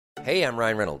Hey, I'm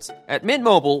Ryan Reynolds. At Mint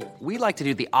Mobile, we like to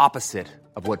do the opposite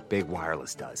of what Big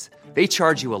Wireless does. They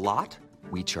charge you a lot,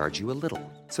 we charge you a little.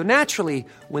 So naturally,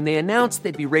 when they announced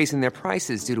they'd be raising their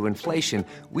prices due to inflation,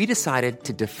 we decided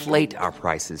to deflate our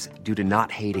prices due to not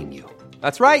hating you.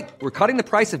 That's right. We're cutting the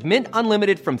price of Mint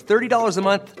Unlimited from $30 a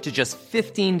month to just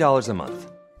 $15 a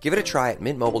month. Give it a try at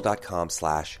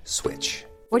mintmobile.com/switch.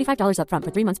 $45 up front for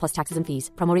 3 months plus taxes and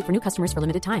fees. Promo rate for new customers for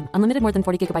limited time. Unlimited more than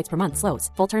 40 gigabytes per month. Slows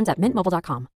full terms at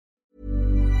mintmobile.com.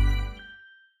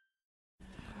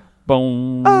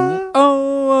 Boom. Oh, oh,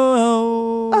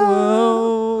 oh,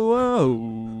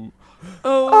 oh,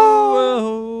 oh,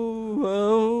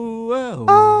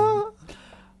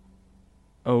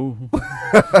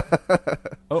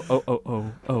 oh, oh,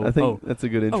 oh, oh. I think that's a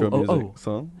good intro music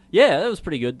song. Yeah, that was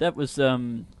pretty good. That was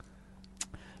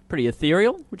pretty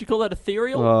ethereal. Would you call that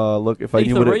ethereal? Look, if I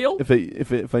knew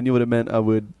if I knew what it meant, I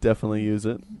would definitely use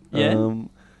it. Yeah.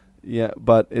 Yeah,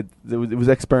 but it was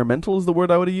experimental is the word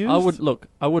I would have used.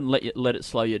 I wouldn't let it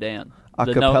slow you down.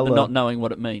 Acapella. The not knowing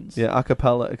what it means. Yeah,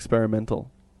 acapella experimental.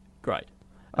 Great.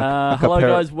 Hello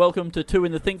guys, welcome to Two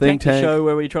in the Think Tank, the show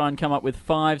where we try and come up with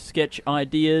 5 sketch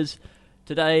ideas.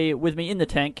 Today with me in the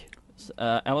tank,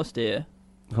 Alistair.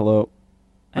 Hello.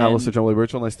 Alistair John Lee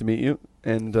Birchall, nice to meet you.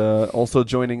 And also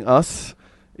joining us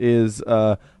is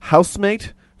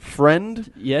housemate,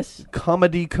 friend, yes,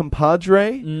 comedy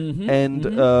compadre, and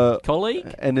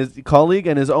colleague, and his colleague,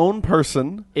 and his own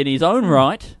person in his own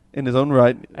right. In his own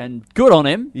right, and good on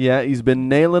him. Yeah, he's been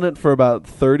nailing it for about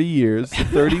 30 years,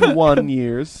 31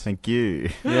 years. Thank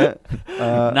you. Yeah,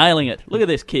 nailing it. Look at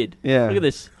this kid. Yeah, look at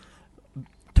this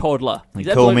toddler. They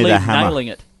He's call me the hammer. Nailing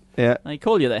it. Yeah, they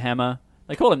call you the hammer.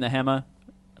 They call him the hammer.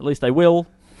 At least they will.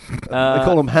 They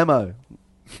call him Hamo.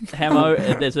 Hamo.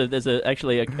 There's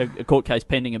actually a court case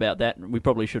pending about that. We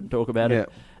probably shouldn't talk about it.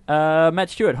 Matt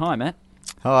Stewart. Hi, Matt.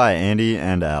 Hi, Andy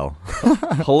and Al.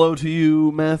 Hello to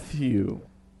you, Matthew.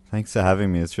 Thanks for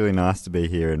having me. It's really nice to be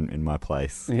here in my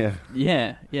place. Yeah.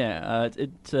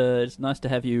 It's nice to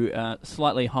have you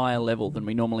slightly higher level than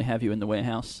we normally have you in the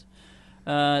warehouse,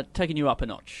 taking you up a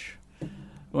notch.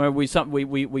 Where we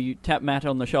tapped Matt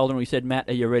on the shoulder and we said, Matt,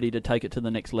 are you ready to take it to the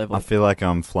next level? I feel like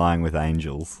I'm flying with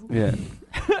angels. Yeah.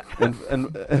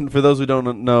 and for those who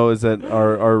don't know, is that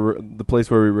our the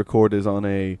place where we record is on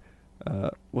a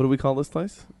what do we call this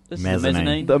place? This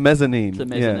mezzanine. Is the mezzanine. It's a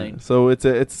mezzanine. Yeah. So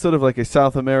it's sort of like a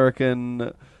South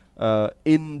American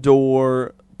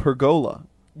indoor pergola.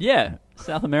 Yeah,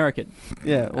 South American.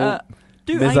 Yeah. Well,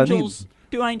 do angels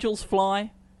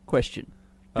fly? Question.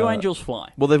 Do angels fly?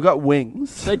 Well, they've got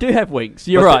wings. They do have wings.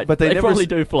 You're right. But they probably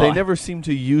do fly. They never seem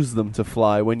to use them to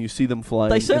fly when you see them flying.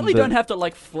 They certainly don't have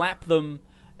to flap them.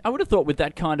 I would have thought with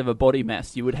that kind of a body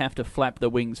mass, you would have to flap the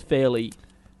wings fairly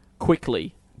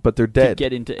quickly. But they're dead. To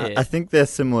get into air. I think they're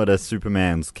similar to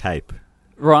Superman's cape.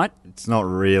 Right. It's not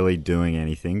really doing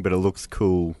anything, but it looks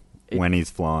cool when he's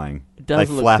flying. It does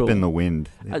they look flap cool. in the wind.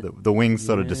 The wings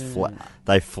sort of just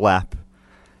they flap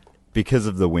because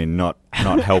of the wind, not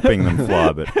helping them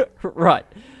fly. But right.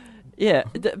 Yeah,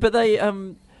 but they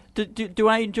do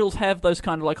angels have those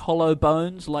kind of hollow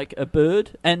bones like a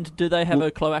bird? And do they have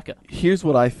a cloaca? Here's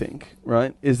what I think,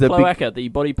 right? Is that cloaca, the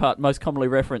body part most commonly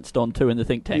referenced on Two in the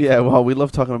Think Tank. Yeah, well, we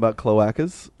love talking about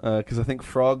cloacas because I think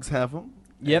frogs have them.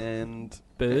 Yep. And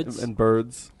birds. And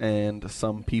birds and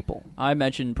some people. I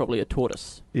imagine probably a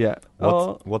tortoise. Yeah.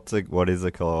 What is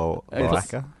a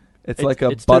cloaca? It's like a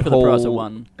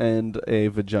butthole and a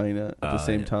vagina at the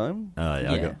same time.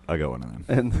 I got one of them.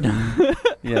 And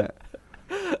yeah.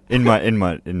 In my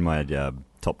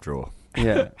top drawer.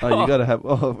 Yeah. You gotta have.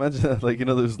 Imagine that.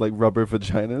 There's rubber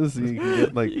vaginas. You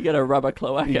can get you get a rubber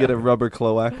cloaca. You get a rubber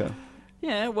cloaca.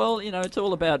 Yeah. Well, it's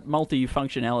all about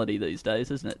multi-functionality these days,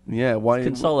 isn't it? Yeah. Why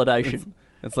consolidation?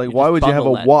 It's like, why would you have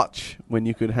a watch when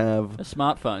you could have a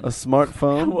smartphone? A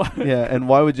smartphone. Yeah. And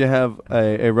why would you have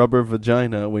a rubber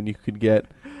vagina when you could get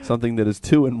something that is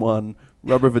 2 in 1: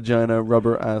 rubber vagina,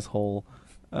 rubber asshole,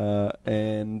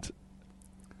 and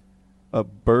a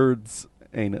bird's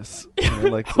anus.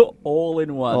 All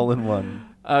in one. All in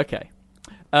one. Okay.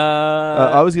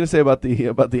 I was going to say about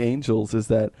the angels is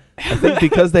that I think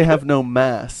because they have no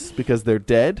mass, because they're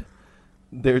dead,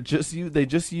 they just use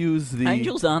the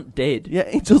angels aren't dead. Yeah,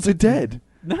 angels are dead.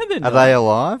 No, they're not. Are they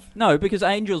alive? No, because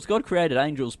God created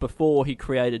angels before He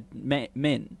created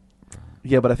men.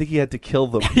 Yeah, but I think He had to kill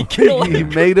them. He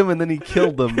made them and then He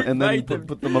killed them and then He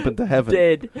put them up into heaven.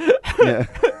 Dead. Yeah.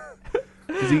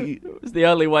 It was the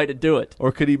only way to do it.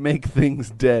 Or could He make things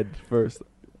dead first?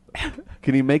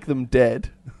 Can He make them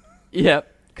dead? Yeah.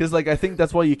 Because I think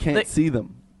that's why you can't see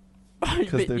them.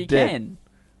 Because they're you dead. Can.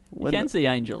 You can see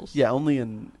angels. Yeah, only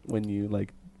when you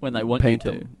when they want paint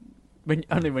you to. them.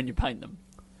 Only when you paint them.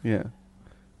 Yeah.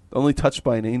 Only touched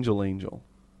by an angel. Angel.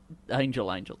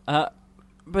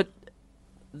 But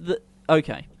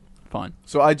okay, fine.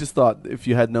 So I just thought if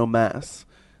you had no mass,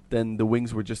 then the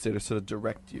wings were just there to sort of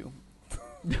direct you.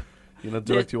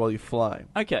 Direct you while you fly.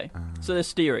 Okay, so they're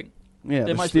steering. Yeah,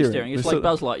 they're mostly steering. It's like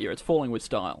Buzz Lightyear. It's falling with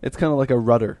style. It's kind of like a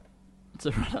rudder. It's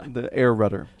a rudder. The air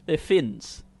rudder. They're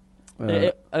fins.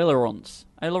 They're ailerons.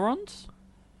 Ailerons?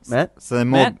 Matt? So they're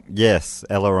more... Matt? Yes,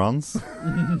 ailerons.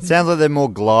 Sounds like they're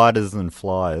more gliders than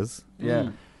flyers. Yeah.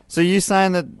 So you're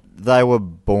saying that they were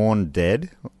born dead?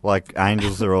 Like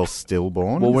angels are all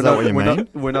stillborn? Well, Is that what you mean?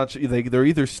 We're not. They're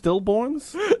either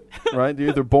stillborns, right? They're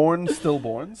either born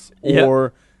stillborns, Yep.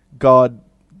 or God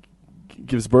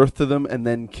gives birth to them and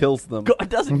then kills them. God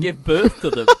doesn't give birth to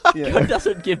them. Yeah. God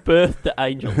doesn't give birth to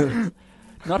angels.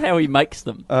 It's not how he makes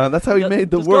them. That's how he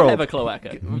made the Does world. God have a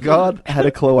cloaca? God had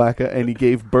a cloaca and he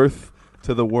gave birth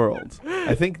to the world.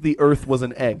 I think the earth was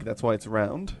an egg. That's why it's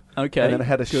round. Okay. And then it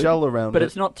had a good. shell around But it.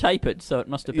 it's not tapered, so it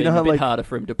must have You been know a how, bit like- harder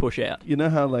for him to push out. You know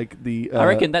how like the... I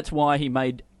reckon that's why he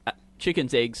made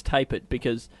chicken's eggs tapered,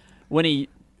 because when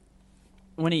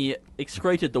he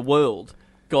excreted the world,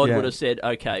 God Yeah. would have said,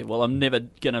 okay, well, I'm never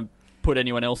going to put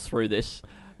anyone else through this.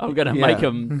 I'm going to Yeah. make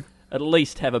him at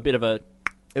least have a bit of a...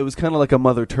 It was kind of like a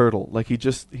mother turtle. Like he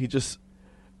just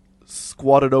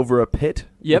squatted over a pit,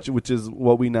 Yep. which is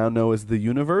what we now know as the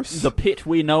universe. The pit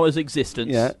we know as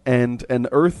existence. Yeah, and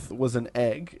Earth was an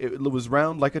egg. It was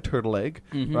round like a turtle egg,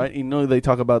 Mhm. right? You know they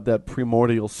talk about that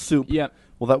primordial soup. Yep.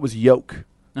 Well, that was yolk,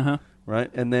 Uh-huh. right?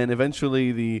 And then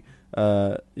eventually the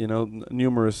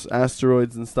numerous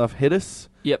asteroids and stuff hit us.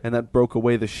 Yep. And that broke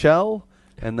away the shell,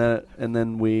 and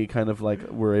then we kind of like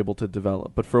were able to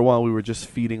develop. But for a while we were just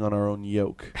feeding on our own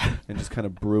yolk and just kind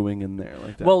of brewing in there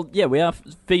like that. Well, yeah, we are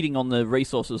feeding on the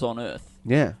resources on Earth.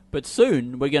 yeah. But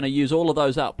soon we're going to use all of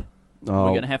those up. Oh. We're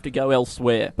going to have to go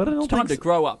elsewhere. But I don't it's time think to so.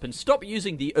 grow up and stop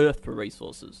using the Earth for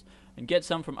resources and get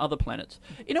some from other planets.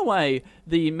 In a way,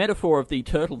 the metaphor of the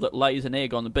turtle that lays an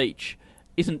egg on the beach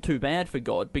isn't too bad for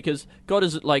God, because God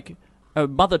is like...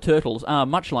 mother turtles are,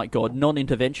 much like God,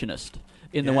 non-interventionist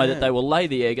in the way that Yeah. they will lay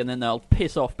the egg and then they'll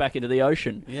piss off back into the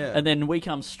ocean. Yeah. And then we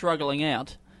come struggling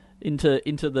out into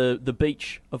the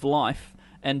beach of life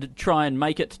and try and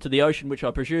make it to the ocean, which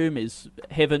I presume is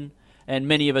heaven, and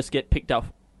many of us get picked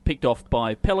off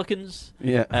by pelicans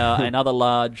Yeah. and other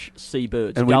large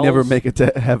seabirds. and Gulls. we never make it to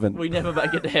heaven. We never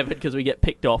make it to heaven because we get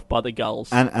picked off by the gulls.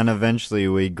 And eventually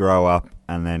we grow up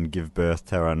and then give birth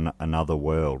to another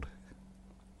world.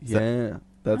 yeah.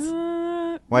 That's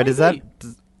Wait, is maybe.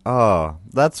 that... Oh,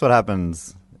 that's what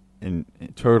happens in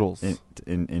turtles.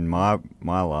 in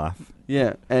my life.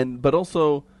 Yeah, but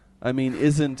also, I mean,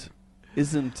 isn't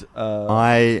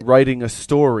I... writing a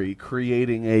story,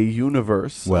 creating a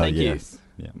universe, Well, Thank you. yes.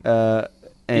 Yeah.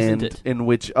 Isn't and it? in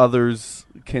which others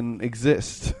can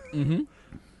exist? Mm-hmm.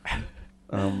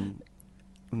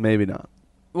 Maybe not.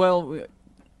 Well,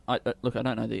 look, I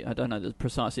don't know the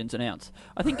precise ins and outs.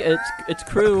 I think it's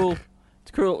cruel.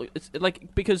 It's cruel. It's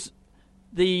like, because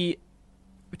the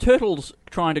turtles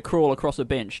trying to crawl across a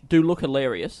bench do look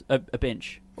hilarious. A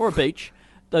bench or a beach.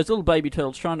 Those little baby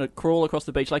turtles trying to crawl across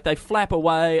the beach, like they flap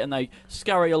away and they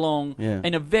scurry along Yeah.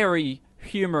 in a very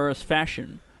humorous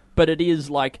fashion. But it is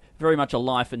like very much a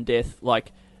life and death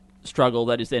like struggle.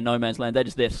 That is their no man's land. That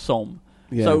is their som.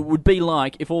 Yeah. So it would be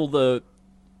like if all the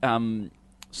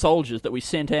soldiers that we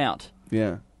sent out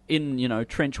Yeah. in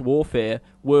trench warfare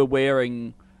were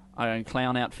wearing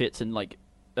clown outfits and like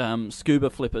scuba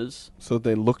flippers, So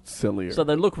they looked sillier. so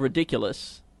they look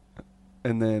ridiculous.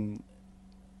 and then,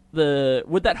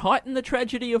 Would that heighten the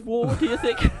tragedy of war? Do you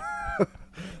think?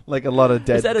 like a lot of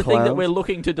dead Is that a thing that clowns. we're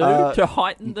looking to do to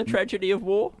heighten the tragedy of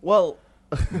war? Well,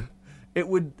 it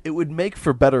would make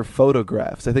for better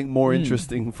photographs. I think more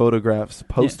interesting photographs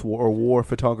post-war or war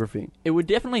photography. It would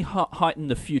definitely heighten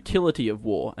the futility of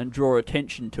war and draw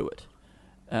attention to it.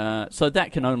 So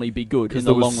that can only be good in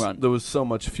the long run. There was so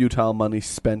much futile money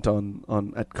spent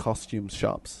on at costume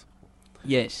shops.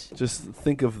 Yes. Just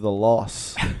think of the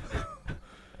loss.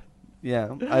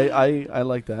 Yeah, I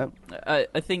like that.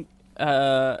 I think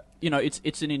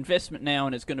it's an investment now,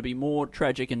 and it's going to be more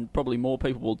tragic, and probably more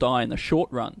people will die in the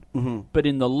short run. Mm-hmm. But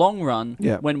in the long run,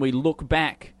 Yeah. when we look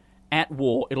back at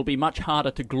war, it'll be much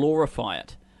harder to glorify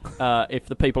it if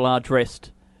the people are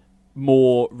dressed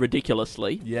more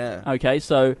ridiculously. Yeah. Okay,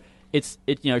 so it's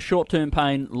short-term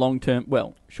pain, long-term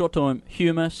short-term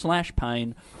humor /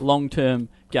 pain, long-term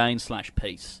gain /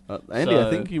 peace. Andy, So- I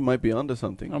think you might be onto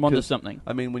something. I'm onto 'Cause, something.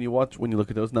 I mean, when you look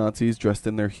at those Nazis dressed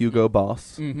in their Hugo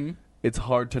Boss, Mm-hmm. it's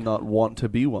hard to not want to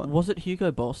be one. Was it Hugo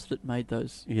Boss that made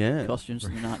those Yeah. costumes for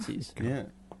the Nazis? Yeah.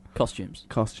 Costumes.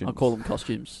 Costumes. I'll call them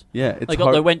costumes. Yeah, it's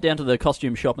They went down to the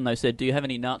costume shop and they said, "Do you have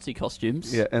any Nazi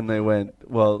costumes?" Yeah, and they went,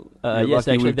 well, you're yes,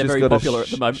 lucky actually, we've they're just very got popular a at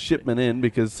the moment. shipment in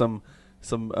because some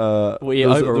We there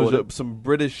was over-ordered. some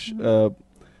British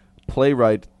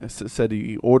playwright said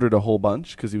he ordered a whole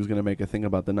bunch because he was going to make a thing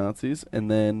about the Nazis, and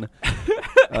then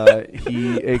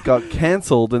it got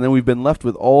cancelled, and then we've been left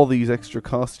with all these extra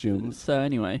costumes. So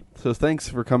anyway, So thanks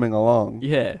for coming along.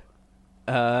 yeah.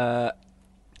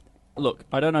 Look,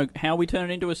 I don't know how we turn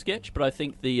it into a sketch, but I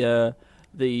think the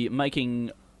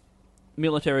making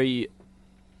military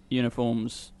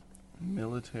uniforms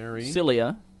Military.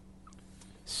 sillier,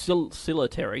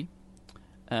 silitary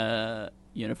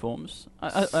uniforms.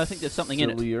 I think there's something in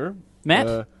it. Sillier.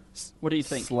 Matt, what do you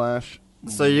think? Slash.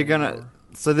 So you're gonna.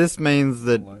 So this means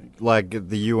that, Like- like,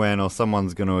 the UN or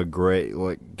someone's going to agree,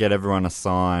 like, get everyone to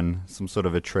sign some sort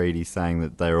of a treaty saying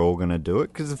that they're all going to do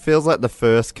it? Because it feels like the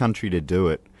first country to do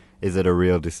it is at a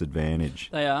real disadvantage.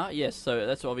 They are, yes. So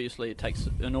that's obviously it takes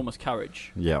enormous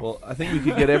courage. Yeah. Well, I think we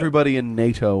could get everybody in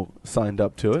NATO signed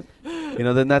up to it.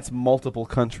 Then that's multiple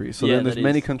countries. So Yeah, then there's that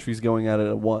many is. countries going at it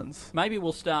at once. Maybe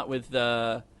we'll start with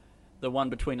the one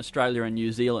between Australia and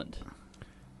New Zealand.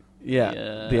 Yeah,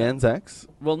 the Anzacs.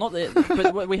 Well, not the,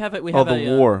 but we have it. We Oh, have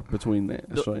the a war between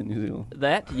Australia and New Zealand.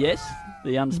 that yes,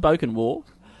 the unspoken war.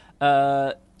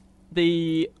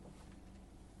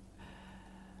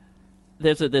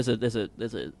 There's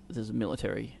a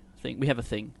military thing. We have a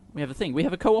thing. We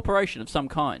have a cooperation of some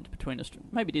kind between us.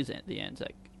 Maybe it is the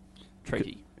Anzac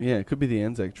Treaty. Yeah, it could be the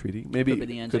Anzac Treaty. Maybe Could be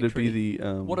the Anzac could it Treaty. be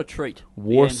the What a treat! The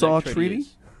Warsaw Anzac Treaty?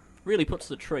 is. Really puts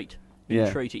the treat in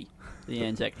Yeah. treaty. The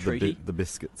Anzac The Treaty. the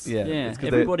biscuits. Yeah, Yeah, it's 'cause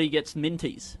everybody gets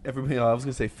minties. everybody. I was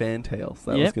going to say fantails.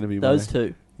 That was Yep, going to be those my,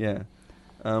 two. Yeah.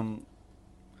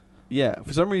 Yeah,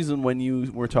 for some reason when you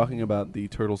were talking about the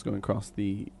turtles going across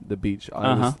the beach,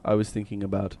 I was thinking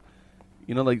about,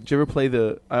 like, did you ever play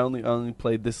I only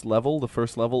played this level, the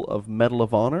first level of Medal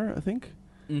of Honor, I think.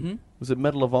 Mm-hmm. Was it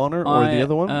Medal of Honor or the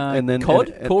other one? And then COD,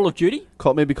 and Call of Duty,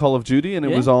 maybe Call of Duty, and it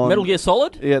Yeah. was on Metal Gear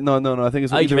Solid, Yeah, no. I think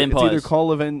it's Age of either, it's either Empires.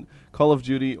 Call of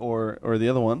Duty or the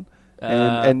other one.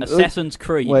 And Assassin's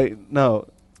Creed. Wait, no,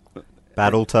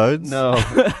 Battletoads? no,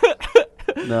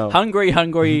 no,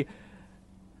 Hungry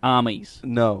armies.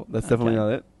 no. That's definitely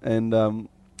Okay. not it. And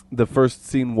the first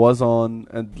scene was on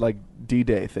like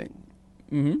D-Day thing,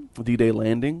 Mm-hmm. D-Day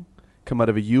landing. Come out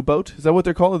of a U-boat. Is that what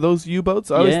they're called? Those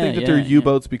U-boats? I always think that they're yeah.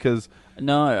 U-boats because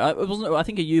No, it wasn't. I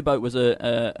think a U-boat was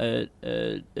a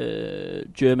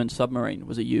German submarine.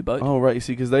 Was a U-boat. oh right, you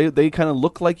see, because they kind of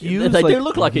look like U's. They like do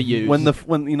look like a U. when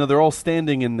they're all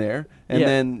standing in there, and Yeah.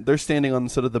 then they're standing on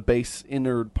sort of the base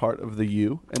inner part of the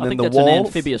U, and I then think the that's walls. an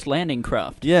amphibious landing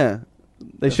craft. Yeah,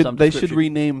 they Of should some they should description.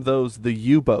 rename those the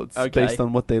U-boats Okay. based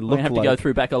on what they We look have like.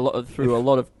 to go through a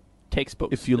lot of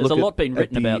textbooks. If you There's look a lot been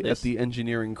written at about the, this. at the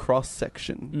engineering cross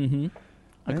section. Mm-hmm.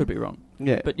 I Yeah. could be wrong,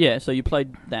 Yeah, but yeah. So you played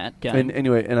that game. and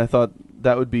anyway, and I thought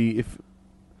that would be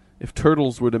if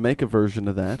Turtles were to make a version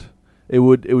of that, it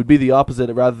would be the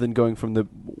opposite. Rather than going from the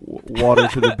water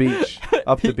to the beach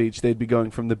up the beach, they'd be going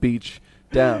from the beach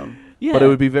down. yeah, But it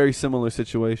would be very similar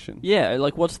situation. yeah.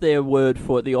 Like, what's their word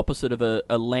for the opposite of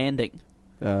a landing?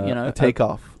 A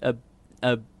takeoff,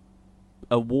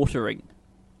 A watering,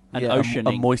 an yeah, oceaning,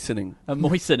 a moistening. a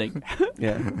moistening.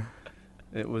 Yeah,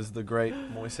 it was the great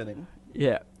moistening.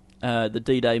 Yeah, the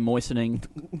D-Day moistening.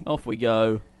 Off we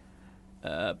go.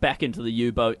 Back into the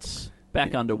U-boats.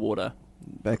 Back underwater.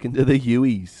 Back into the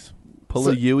U's. Pull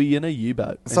So- a Uie in a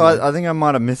U-boat. So I think I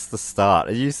might have missed the start.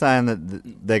 Are you saying that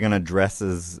they're going to dress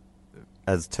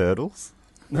as turtles?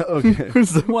 No, okay.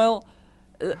 Well,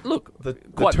 look, the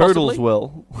quite turtles possibly.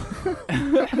 will.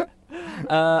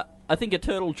 I think a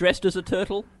turtle dressed as a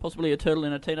turtle, possibly a turtle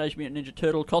in a Teenage Mutant Ninja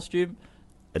Turtle costume.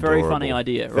 Very Adorable. funny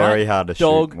idea, right? Very hard to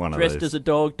Dog shoot one dressed of those. as a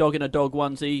dog in a dog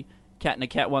onesie, cat in a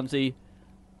cat onesie.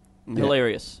 Yeah.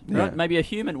 Hilarious, right? Yeah. Maybe a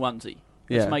human onesie.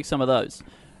 Let's Yeah. make some of those.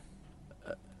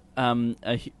 A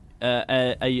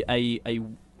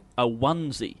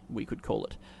onesie, we could call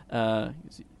it.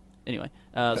 Anyway,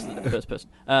 so the first person.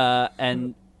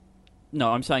 And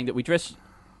no, I'm saying that we dress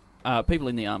people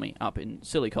in the army up in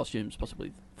silly costumes,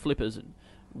 possibly flippers and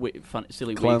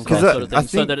silly Clown wigs, that costumes. sort of I thing,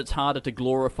 so think- that it's harder to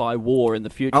glorify war in the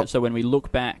future. Oh. So when we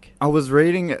look back, I was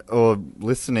reading, or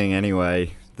listening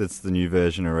anyway, that's the new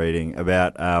version of reading,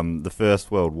 about the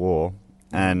First World War.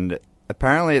 And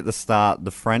apparently at the start,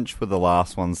 the French were the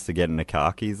last ones to get into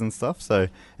khakis and stuff. So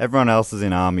everyone else is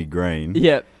in army green.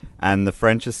 yeah, And the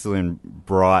French are still in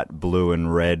bright blue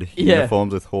and red Yeah.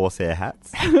 uniforms with horsehair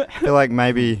hats. I feel like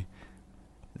maybe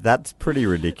that's pretty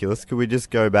ridiculous. Could we just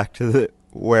go back to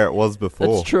where it was before?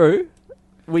 that's true.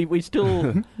 we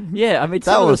still, yeah. I mean, That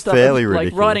some of the was stuff fairly like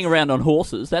ridiculous. riding around on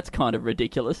horses. That's kind of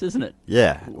ridiculous, isn't it?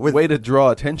 Yeah. Way to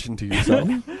draw attention to yourself.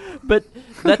 But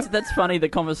that's funny. The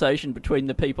conversation between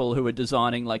the people who are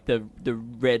designing like the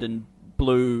red and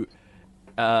blue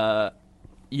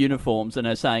uniforms and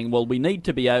are saying, well, we need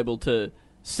to be able to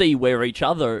see where each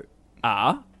other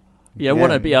are. You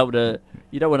want to be able to.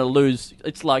 You don't want to lose.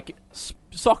 It's like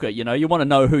soccer. You want to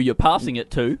know who you're passing it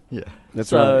to. Yeah. That's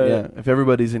So- right. Yeah. If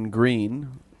everybody's in green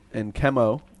and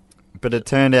camo, But it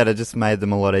turned out it just made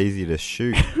them a lot easier to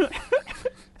shoot.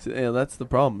 so, yeah, that's the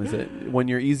problem. Is that when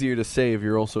you're easier to save,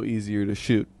 you're also easier to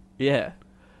shoot. Yeah.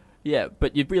 Yeah,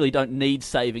 but you really don't need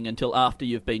saving until after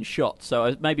you've been shot.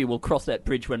 So maybe we'll cross that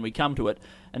bridge when we come to it,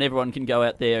 and everyone can go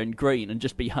out there in green and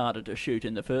just be harder to shoot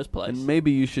in the first place. And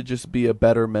maybe you should just be a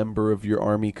better member of your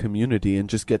army community and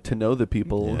just get to know the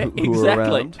people who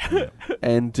Exactly. are around,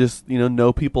 and just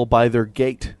know people by their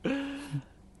gait.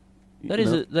 That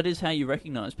is how you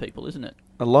recognise people, isn't it?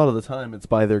 A lot of the time, it's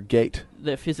by their gait.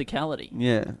 Their physicality.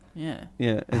 Yeah, Yeah.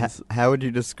 yeah. How would you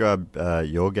describe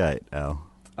your gait, Al?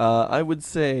 I would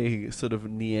say sort of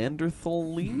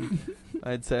Neanderthal-y.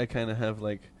 I'd say I kind of have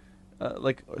like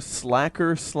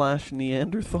slacker /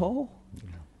 Neanderthal.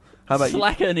 How about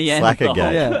Slacker Neanderthal. Slacker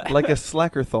gait. Yeah, like a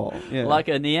slackerthal. Yeah, Like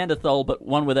a Neanderthal, but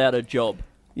one without a job.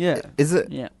 yeah. Is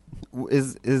it? Yeah.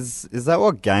 Is that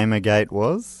what Gamergate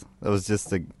was? That was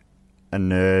just a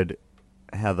nerd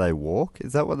how they walk.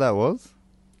 Is that what that was?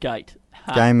 Gate.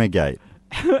 Gamergate.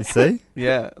 You see?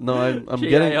 Yeah, no, I'm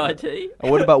getting. G-A-I-T.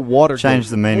 What about Watergate? Change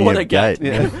the meaning Watergate. of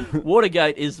gate. Yeah.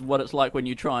 Watergate is what it's like when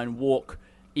you try and walk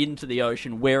into the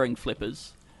ocean wearing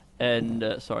flippers.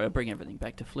 And, sorry, I'll bring everything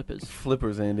back to flippers.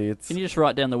 Flippers, Andy. It's Can you just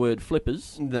write down the word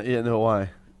flippers? no, why?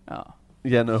 Oh,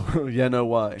 Yeah, no, yeah, no,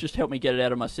 why? just help me get it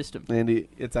out of my system. Andy,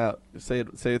 it's out. Say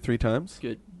it 3 times.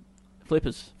 Good.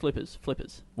 Flippers, flippers,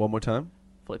 flippers, One more time.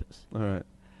 flippers. All right.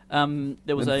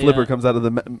 There was and a Flipper comes out of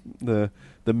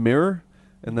the mirror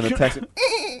and then attacks it.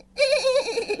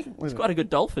 It's quite a good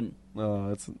dolphin.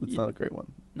 No, it's not a great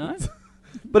one. No?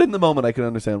 But in the moment, I can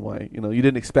understand why. You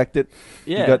didn't expect it.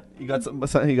 Yeah. You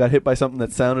got hit by something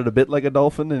that sounded a bit like a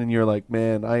dolphin, and you're like,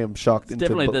 man, I am shocked. It's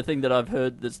definitely the thing that I've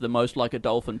heard that's the most like a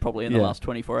dolphin probably in the Yeah. last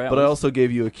 24 hours. But I also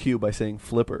gave you a cue by saying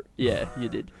flipper. Yeah, you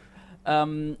did.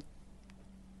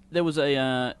 There was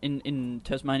a in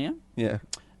Tasmania. Yeah.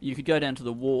 You could go down to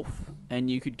the wharf and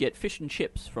you could get fish and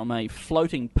chips from a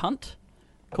floating punt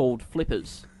called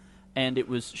Flippers, and it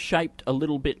was shaped a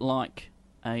little bit like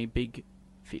a big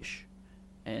fish,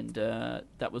 and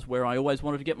that was where I always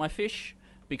wanted to get my fish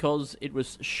because it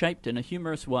was shaped in a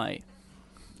humorous way.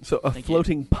 So a Thank you.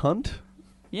 floating punt?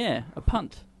 Yeah, a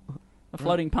punt, a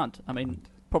floating punt. I mean,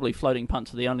 probably floating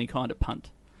punts are the only kind of punt.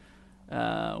 When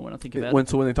I think about it.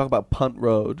 So when they talk about punt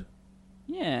road,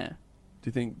 Yeah. do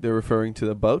you think they're referring to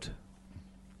the boat?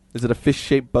 Is it a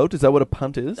fish-shaped boat? Is that what a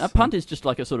punt is? A punt is just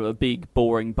like a sort of a big,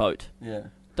 boring boat. Yeah.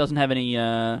 Doesn't have any.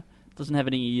 But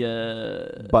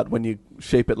when you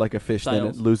shape it like a fish, then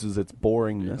it Sails. loses its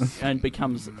boringness. And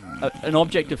becomes an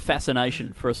object of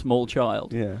fascination for a small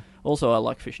child. Yeah. Also, I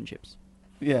like fish and chips.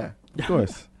 Yeah, of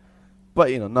course. But,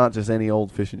 not just any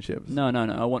old fish and chips. No.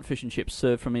 I want fish and chips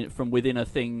served from within a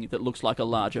thing that looks like a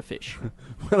larger fish.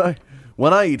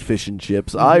 When I eat fish and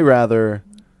chips, I rather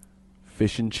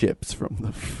fish and chips from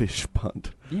the fish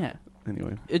punt. Yeah.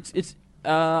 Anyway. It's.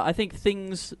 I think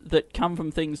things that come from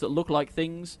things that look like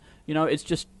things. It's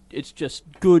just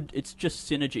good. It's just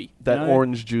synergy. That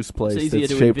orange juice place easier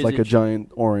that's to shaped like a envisage.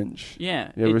 giant orange.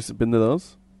 Yeah. You ever been to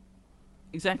those?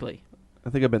 Exactly. I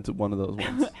think I've been to one of those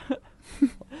ones.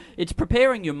 It's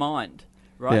preparing your mind,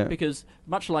 right? Yeah. Because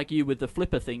much like you with the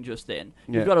flipper thing just then,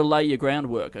 Yeah. you've got to lay your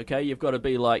groundwork, okay? You've got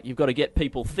to get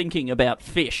people thinking about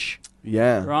fish,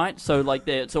 Yeah. right? So like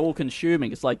it's all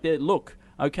consuming. It's like, look,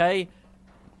 okay,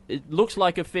 it looks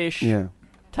like a fish, Yeah.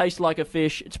 tastes like a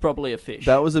fish, it's probably a fish.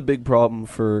 That was a big problem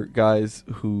for guys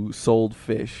who sold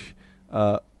fish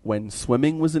when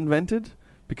swimming was invented,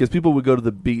 because people would go to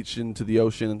the beach and to the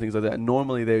ocean and things like that. And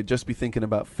normally they would just be thinking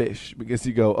about fish, because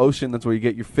you go ocean, that's where you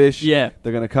get your fish. Yeah.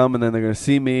 They're going to come and then they're going to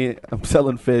see me. I'm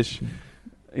selling fish.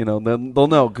 They'll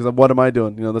know, because what am I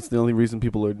doing? That's the only reason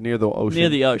people are near the ocean. Near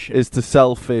the ocean. Is to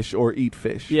sell fish or eat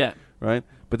fish. Yeah. Right?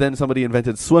 But then somebody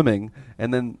invented swimming,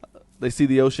 and then they see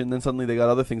the ocean, then suddenly they got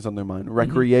other things on their mind.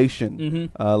 Recreation,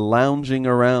 lounging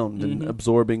around and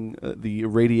absorbing the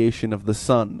radiation of the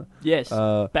sun. Yes.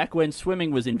 Back when swimming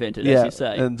was invented, as you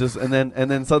say. And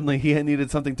then suddenly he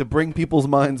needed something to bring people's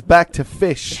minds back to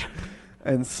fish.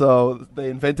 And so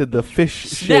they invented the fish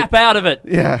Snap shape. out of it.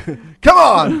 Yeah. Come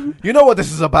on! You know what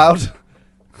this is about.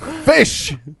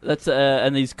 Fish! That's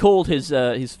and he's called his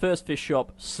first fish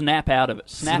shop Snap Out of It.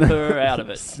 Snap her out of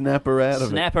it. Snap her out of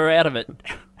Snap her out of it.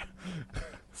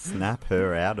 Snap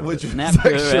her out of Which it. Snap her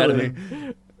out of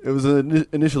actually, it was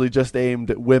initially just aimed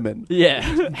at women.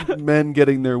 Yeah. Men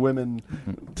getting their women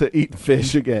to eat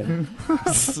fish again.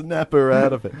 Snap her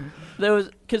out of it. There was,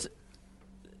 because,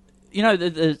 you know,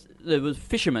 there was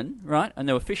fishermen, right? And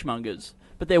there were fishmongers.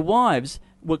 But their wives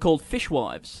were called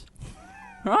fishwives.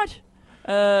 Right?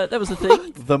 That was the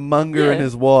thing. The monger Yeah. and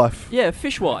his wife. Yeah,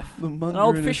 fishwife. The monger An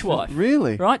old and his fishwife.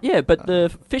 Really? Right, yeah, but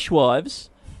the fishwives,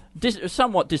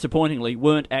 somewhat disappointingly,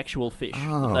 weren't actual fish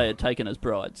Oh. that they had taken as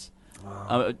brides,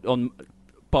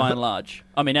 by and large.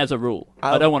 I mean, as a rule.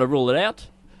 I Out- don't want to rule it out,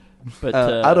 but...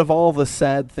 Out of all the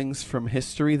sad things from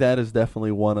history, that is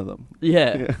definitely one of them.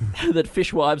 yeah, that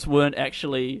fishwives weren't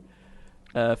actually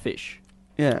fish.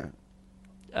 Yeah.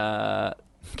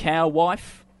 Cow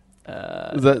wife,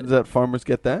 Does that farmers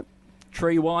get that?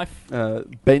 tree wife,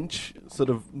 Bench, sort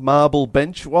of marble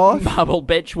bench wife? marble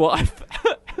bench wife.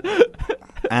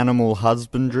 Animal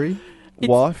husbandry.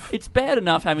 Wife? It's bad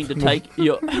enough having to take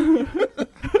your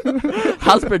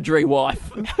husbandry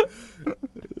wife.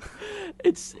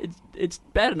 It's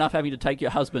bad enough having to take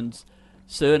your husband's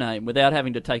surname without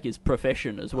having to take his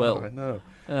profession as well. I know.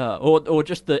 Or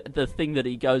just the thing that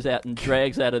he goes out and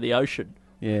drags out of the ocean.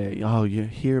 Yeah. Oh, you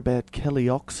hear about Kelly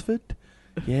Oxford?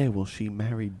 Yeah, well, she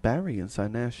married Barry, and so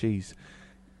now she's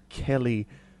Kelly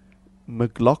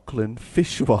McLaughlin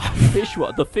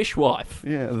Fishwife. The fishwife.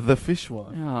 Yeah, the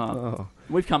fishwife. Oh, Oh.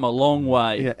 we've come a long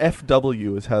way. Yeah,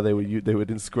 FW is how they would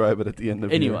inscribe it at the end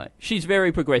of Anyway, she's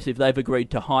very progressive. They've agreed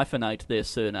to hyphenate their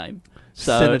surname.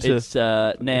 So Senator- it's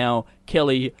now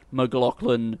Kelly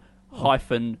McLaughlin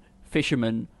hyphen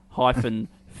fisherman hyphen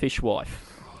fishwife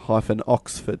hyphen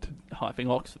Oxford, hyphen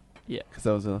Oxford. Yeah. because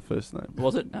that was her first name.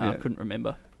 Was it? No, I Yeah. couldn't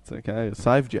remember. It's okay. It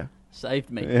saved you. Saved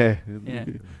me. Yeah. Yeah.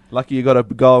 Lucky you got a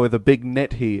guy with a big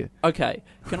net here. Okay.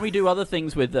 Can we do other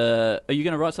things with... are you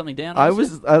going to write something down? I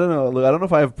Alistair? don't know. Look, I don't know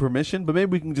if I have permission, but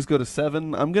maybe we can just go to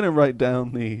 7. I'm going to write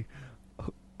down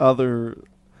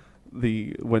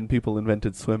when people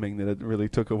invented swimming, that it really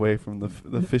took away from the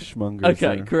fishmongers.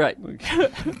 Okay, there. great.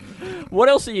 What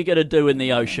else are you going to do in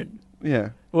the ocean? Yeah.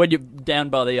 When you're down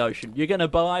by the ocean, you're going to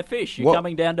buy fish. You're What?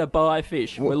 coming down to buy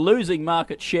fish. What? We're losing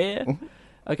market share.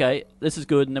 Okay, this is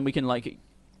good, and then we can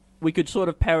we could sort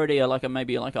of parody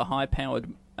maybe a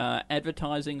high-powered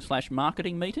advertising /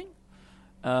 marketing meeting,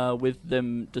 with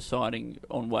them deciding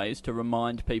on ways to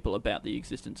remind people about the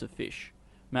existence of fish.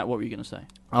 Matt, what were you going to say?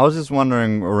 I was just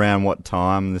wondering around what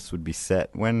time this would be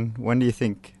set. When do you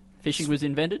think Fishing was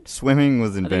invented? swimming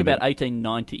was I think invented? about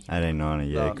 1890.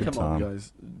 1890, yeah, Oh, good come time. on,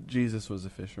 guys. Jesus was a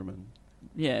fisherman.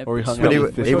 Yeah, Or he hung But out he,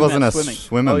 with fish. he wasn't a swimming.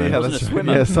 swimmer, Oh, man. yeah, He wasn't a that's right.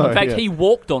 swimmer. Yeah, sorry, In fact, yeah. he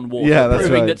walked on water, Yeah, that's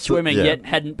proving right. that So- swimming yeah. yet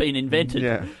hadn't been invented.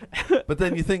 Yeah. But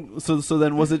then you think, so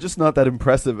then was it just not that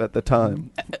impressive at the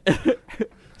time?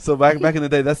 So back in the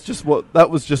day, that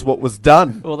was just what was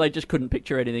done. Well, they just couldn't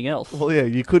picture anything else. Well,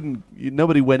 yeah,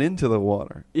 nobody went into the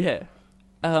water. Yeah.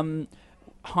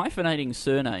 Hyphenating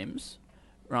surnames,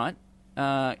 right?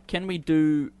 Can we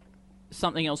do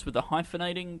something else with the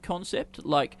hyphenating concept?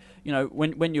 Like,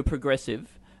 when you're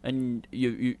progressive and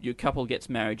your couple gets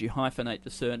married, you hyphenate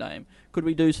the surname. Could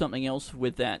we do something else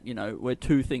with that, where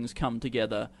two things come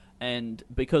together and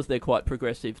because they're quite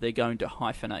progressive, they're going to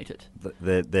hyphenate it?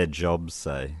 Their jobs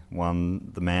say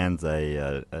the man's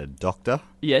a doctor,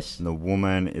 Yes. and the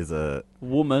woman is a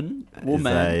Woman.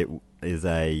 is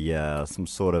a some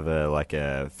sort of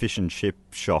a fish and chip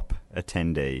shop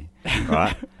attendee,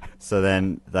 right? So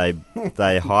then they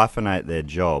hyphenate their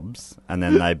jobs, and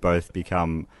then they both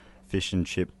become fish and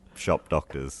chip shop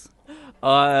doctors.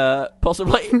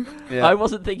 Possibly. Yeah. I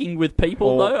wasn't thinking with people,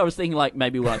 Or- though. I was thinking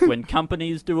maybe when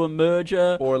companies do a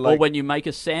merger, Or or when you make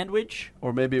a sandwich.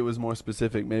 Or maybe it was more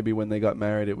specific. Maybe when they got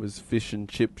married, it was fish and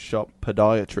chip shop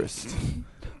podiatrist.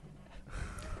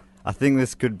 I think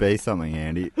this could be something,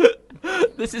 Andy.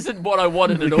 This isn't what I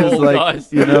wanted at Because, all,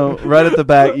 guys. right at the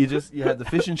back, you had the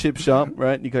fish and chip shop,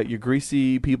 right? You got your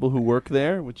greasy people who work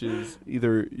there, which is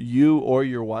either you or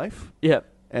your wife, Yeah.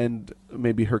 and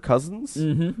maybe her cousins.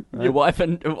 Mm-hmm. Right.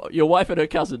 Your wife and her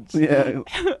cousins. Yeah.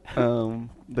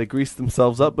 They grease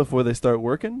themselves up before they start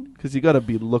working, because you got to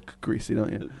look greasy,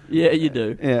 don't you? Yeah, you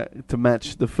do. Yeah, to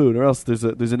match the food, or else there's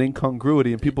an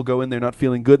incongruity, and people go in there not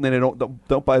feeling good, and then they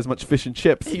don't buy as much fish and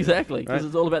chips. Exactly, because Right.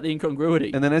 it's all about the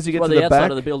incongruity. And then as you get That's to why the the outside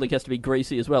back, of the building has to be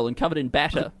greasy as well and covered in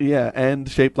batter. yeah, and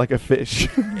shaped like a fish.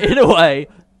 In a way,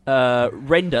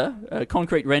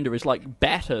 concrete render is like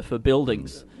batter for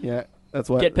buildings. Yeah, that's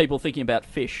why. Get people thinking about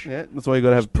fish. Yeah, that's why you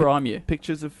got to have Prime you.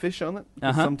 pictures of fish on it. 'Cause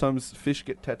Uh-huh. Sometimes fish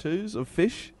get tattoos of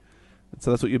fish,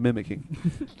 So that's what you're mimicking.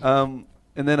 And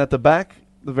then at the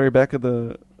very back of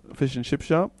the fish and chip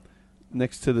shop,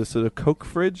 next to the sort of Coke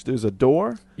fridge, there's a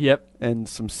door. Yep. And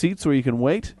some seats where you can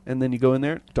wait, and then you go in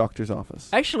there, doctor's office.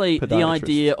 Actually, the Podiatrist.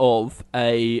 idea of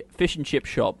a fish and chip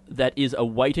shop that is a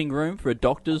waiting room for a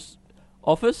doctor's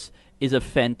office is a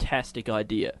fantastic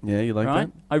idea. Yeah, you like right?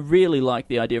 that? I really like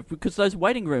the idea because those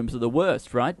waiting rooms are the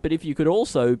worst, right? But if you could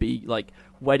also be like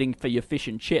waiting for your fish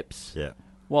and chips Yeah.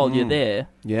 while you're there,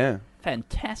 Yeah,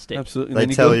 fantastic. absolutely. They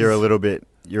And then tell go- you're a little bit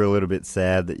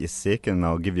sad that you're sick, and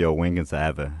they'll give you a wink and say,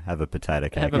 have a potato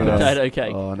cake. Have a with us." potato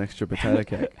cake. Oh, an extra potato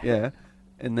cake. Yeah,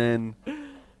 and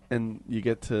you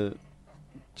get to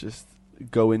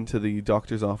go into the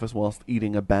doctor's office whilst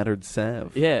eating a battered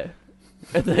salve. Yeah.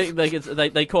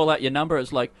 They call out your number.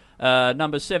 It's like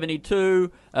number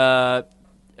 72, a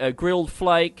grilled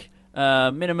flake,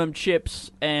 minimum chips,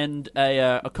 and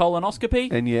a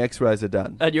colonoscopy. And your X-rays are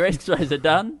done. And your X-rays are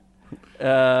done.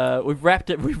 We've wrapped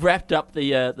up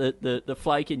the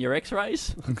flake in your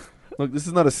X-rays. Look, this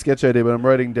is not a sketch idea, but I'm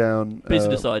writing down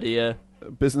Business idea.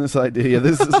 Business idea.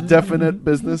 This is a definite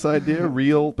business idea,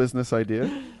 real business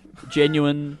idea.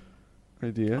 Genuine.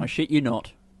 Idea. I shit you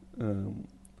not.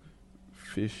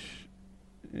 Fish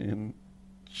and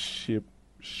chip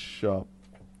shop.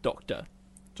 Doctor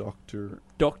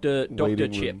Waiting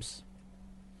room. Chips.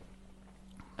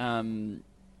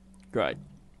 Great.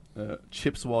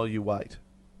 Chips while you wait.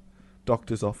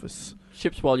 Doctor's office.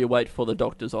 Chips while you wait for the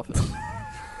doctor's office.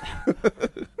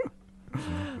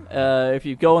 If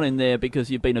you've gone in there because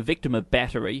you've been a victim of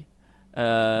battery,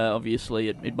 obviously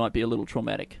it might be a little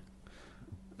traumatic.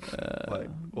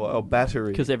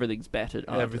 Battery. Because everything's battered.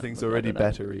 Everything's I don't already know.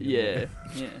 battery. Yeah,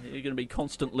 yeah. You're going to be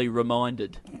constantly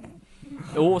reminded.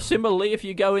 Or similarly, if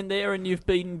you go in there and you've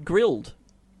been grilled.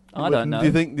 I don't know. Do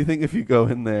you think if you go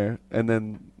in there and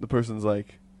then the person's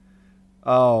like,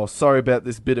 "Oh, sorry about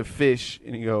this bit of fish,"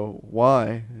 and you go,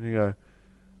 "Why?" and you go,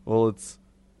 "Well, it's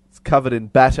covered in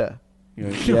batter." You go,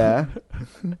 "Yeah."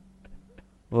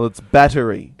 "Well, it's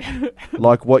battery,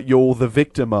 like what you're the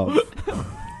victim of."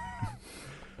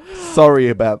 Sorry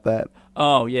about that.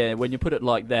 Oh, yeah, when you put it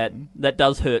like that, that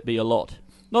does hurt me a lot.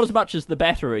 Not as much as the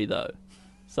battery, though.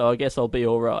 So I guess I'll be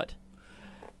all right.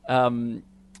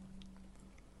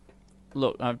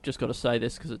 Look, I've just got to say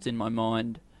this because it's in my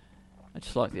mind. I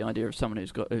just like the idea of someone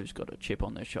who's got a chip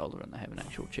on their shoulder and they have an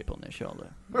actual chip on their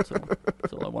shoulder. That's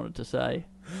all I wanted to say.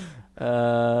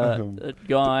 That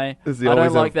guy, Does he I don't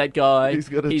always like have- that guy. He's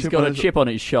got a He's chip got on a his- chip on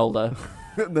his shoulder.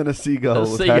 And then a seagull.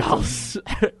 The attached seagulls.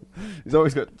 him. He's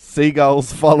always got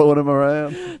seagulls following him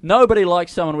around. Nobody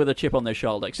likes someone with a chip on their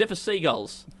shoulder, except for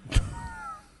seagulls.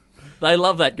 They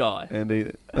love that guy.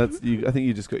 And that's you. I think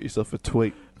you just got yourself a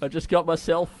tweet. I just got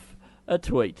myself a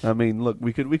tweet. I mean, look,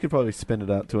 we could probably spin it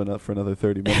out to for another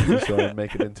 30 minutes or so and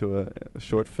make it into a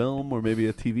short film or maybe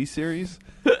a TV series.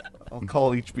 I'll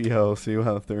call HBO, see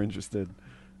if they're interested.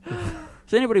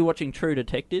 Is anybody watching True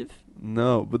Detective?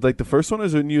 No, but like the first one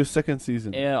is a new second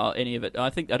season. Yeah, any of it. I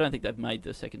don't think they've made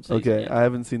the second season. Okay, yet. I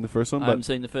haven't seen the first one, I but haven't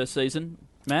seen the first season.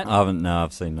 Matt?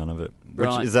 I've seen none of it.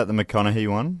 Right. Is that the McConaughey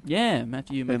one? Yeah,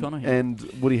 Matthew McConaughey. and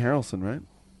Woody Harrelson, right?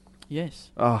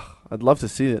 yes. Ah, I'd love to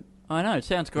see it. I know, it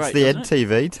sounds great. It's the Ed doesn't it?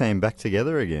 TV team back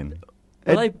together again.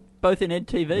 Are they both in Ed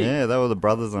TV? Yeah, they were the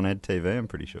brothers on Ed TV, I'm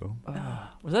pretty sure.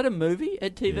 Was that a movie,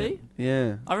 Ed TV?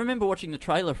 Yeah. I remember watching the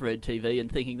trailer for Ed TV and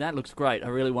thinking, that looks great. I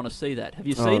really want to see that. Have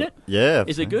you seen it? Yeah.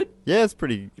 Is it good? Yeah, it's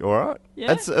pretty alright.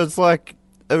 Yeah? It's like,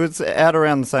 it was out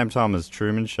around the same time as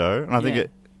Truman Show, and I think Yeah.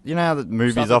 you know how the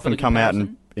movies Something for often the come out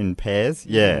comparison? in pairs?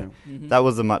 Yeah. Mhm. That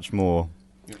was a much more...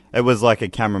 It was like a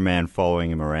cameraman following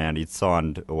him around. He'd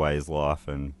signed away his life,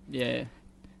 and Yeah.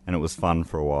 it was fun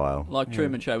for a while. Like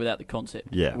Truman Show without the concept.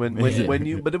 Yeah. When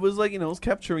you, but it was like, it was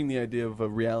capturing the idea of a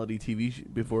reality TV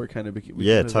before it kind of became.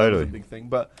 Yeah, that was totally. a big thing.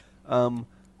 But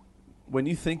when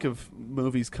you think of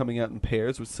movies coming out in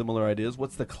pairs with similar ideas,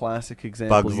 what's the classic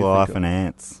example? Bugs you Life think and of?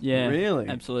 Ants. Yeah. Really?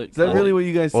 Absolutely. Is that really what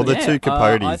you guys Or think? the two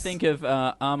Capotes. I think of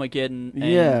Armageddon and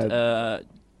Yeah.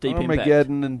 Deep Impact.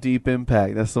 Armageddon and Deep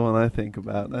Impact. That's the one I think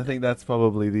about. I think that's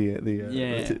probably Yeah.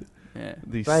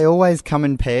 the They always come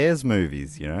in pairs,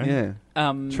 movies, you know?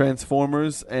 yeah.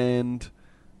 Transformers and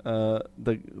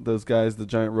those guys, the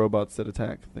giant robots that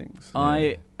attack things.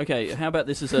 Okay. How about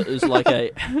this is like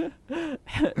a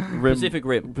Pacific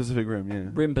Rim. Pacific Rim, yeah.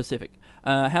 Rim Pacific.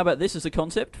 How about this as a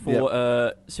concept for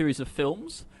a series of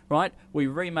films? Right, we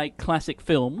remake classic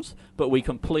films, but we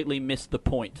completely miss the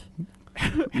point.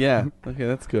 Yeah. Okay,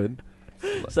 that's good.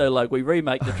 So, like, we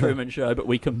remake the Truman Show, but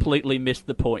we completely miss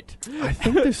the point. I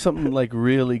think there's something like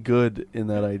really good in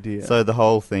that idea. So the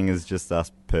whole thing is just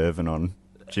us perving on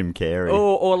Jim Carrey.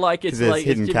 Or like it's 'Cause there's like it's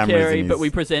hidden Jim cameras Carrey, in but his- we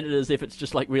present it as if it's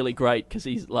just like really great because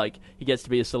he's like he gets to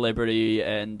be a celebrity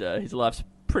and his life's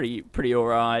pretty all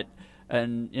right,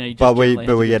 and you know. He just But we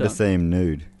generally has a get good to time. see him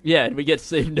nude. Yeah, and we get to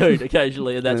see him nude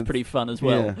occasionally, and that's And pretty fun as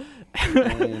well.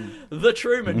 And, The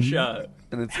Truman Show.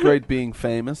 and it's great being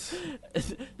famous.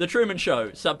 The Truman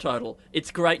Show, subtitle, It's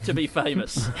Great to Be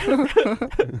Famous.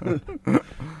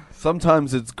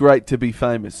 Sometimes it's great to be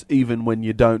famous, even when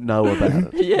you don't know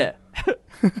about it. Yeah.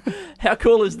 How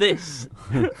cool is this?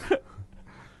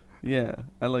 Yeah,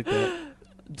 I like that.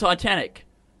 Titanic.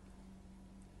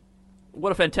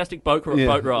 What a fantastic boat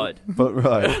Yeah. ride. But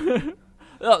right.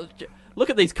 Oh, look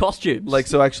at these costumes. Like,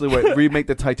 so actually, wait, remake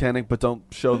the Titanic, but don't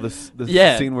show this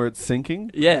Yeah. scene where it's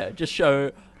sinking? Yeah, just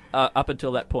show up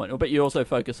until that point. But you also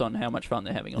focus on how much fun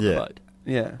they're having on the Yeah. boat.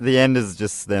 Yeah. The end is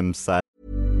just them saying,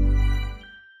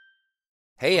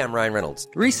 Hey, I'm Ryan Reynolds.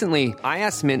 Recently, I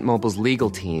asked Mint Mobile's legal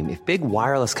team if big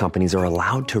wireless companies are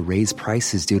allowed to raise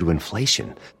prices due to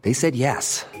inflation. They said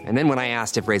yes. And then when I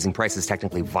asked if raising prices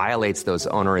technically violates those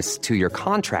onerous 2-year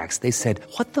contracts, they said,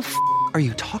 "What the f*** are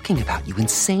you talking about, you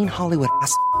insane Hollywood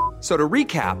ass?" So to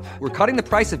recap, we're cutting the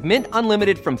price of Mint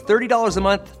Unlimited from $30 a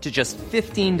month to just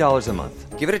 $15 a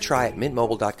month. Give it a try at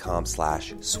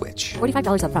mintmobile.com/switch.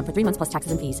 $45 upfront for 3 months plus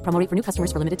taxes and fees. Promo rate for new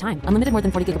customers for limited time. Unlimited more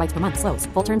than 40 gigabytes per month. Slows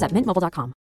full terms at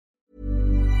mintmobile.com.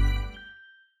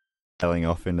 sailing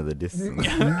off into the distance.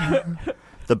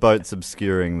 The boat's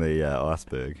obscuring the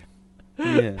iceberg.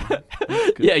 Yeah.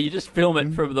 Yeah, you just film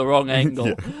it from the wrong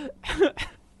angle.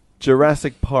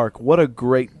 Jurassic Park, what a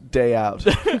great day out.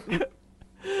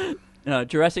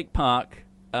 Jurassic Park,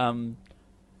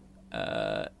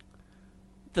 the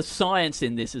science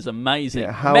in this is amazing.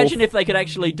 Yeah, how Imagine if they could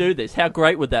actually do this. How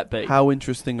great would that be? How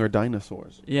interesting are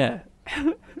dinosaurs? Yeah.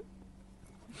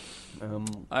 Um,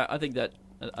 I think that...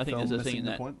 I think film there's a thing missing in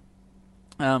the that. point?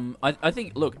 I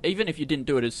think, look, even if you didn't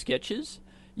do it as sketches,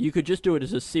 you could just do it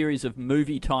as a series of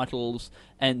movie titles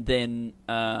and then,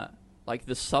 like,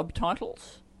 the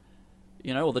subtitles,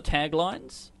 you know, or the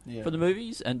taglines Yeah. for the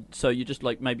movies. And so you just,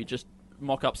 like, maybe just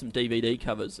mock up some DVD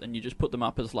covers and you just put them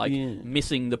up as, like, Yeah.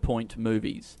 missing the point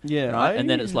movies. Yeah, Right? And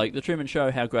then it's like, The Truman Show,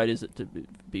 how great is it to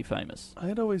be famous? I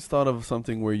had always thought of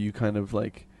something where you kind of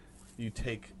like, you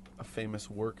take a famous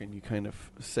work and you kind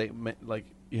of say, like,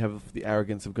 you have the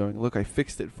arrogance of going, look, I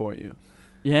fixed it for you.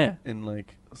 Yeah. And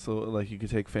like, so like you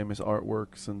could take famous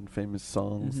artworks and famous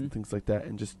songs and Mhm. things like that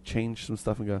and just change some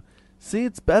stuff and go, see,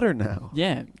 it's better now.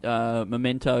 Yeah.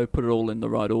 Memento, put it all in the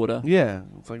right order. Yeah.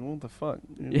 It's like, what the fuck?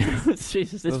 Yeah.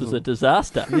 Jesus, this was a Doesn't-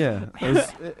 disaster. Yeah.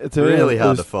 It's Really it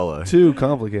hard was to follow. Too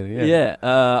complicated, yeah.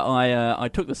 Yeah, I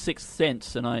took the Sixth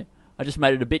Sense and I just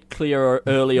made it a bit clearer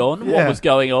early on Yeah. what was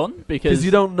going on because Because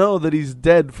you don't know that he's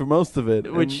dead for most of it.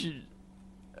 and which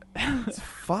it's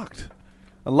fucked.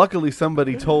 And luckily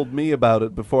somebody told me about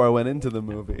it before I went into the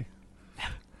movie.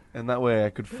 And that way I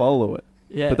could follow it.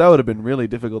 yeah. But that would have been really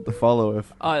difficult to follow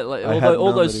if I like I all, hadn't all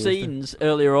known those that he was dead. scenes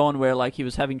earlier on where like he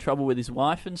was having trouble with his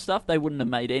wife and stuff. They wouldn't have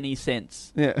made any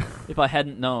sense yeah. if I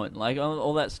hadn't known. Like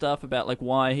all that stuff about like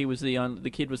why he was the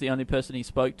kid was the only person he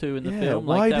spoke to in the Yeah, film.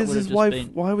 why Like that does would have his just wife been.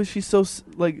 why was she so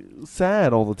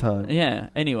sad all the time? Yeah.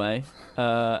 Anyway,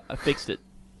 I fixed it.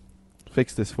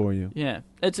 Fix this for you. Yeah,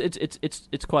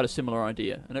 it's quite a similar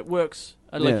idea, and it works.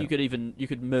 Like Yeah. you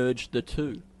could merge the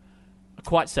two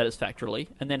quite satisfactorily,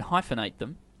 and then hyphenate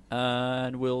them,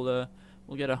 and we'll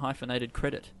get a hyphenated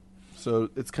credit. So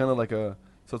it's kind of like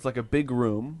it's like a big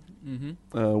room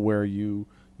Mm-hmm. where you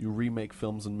remake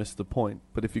films and miss the point.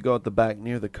 But if you go at the back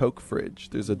near the Coke fridge,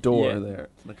 there's a door Yeah. there,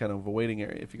 a kind of a waiting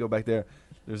area. If you go back there,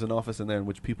 there's an office in there in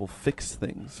which people fix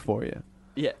things for you.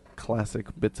 Yeah, Classic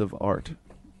bits of art.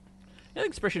 the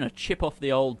expression "a chip off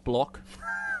the old block."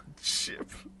 Chip.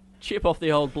 Chip off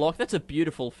the old block. That's a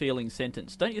beautiful feeling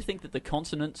sentence. Don't you think that the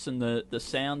consonants and the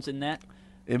sounds in that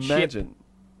Imagine.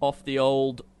 off the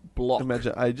old block?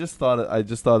 Imagine. I just thought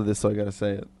of this, so I gotta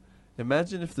say it.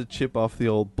 Imagine if the chip off the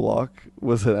old block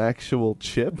was an actual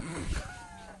chip.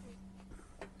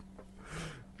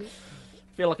 I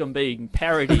feel like I'm being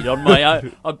parodied on my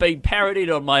own. I'm being parodied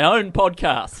on my own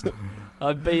podcast.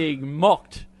 I'm being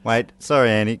mocked. Wait, sorry,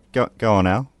 Andy. Go on,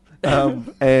 Al.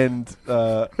 And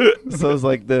so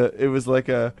it was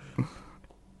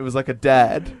like a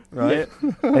dad, right?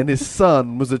 And his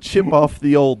son was a chip off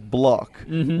the old block,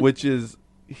 which is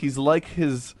he's like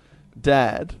his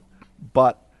dad,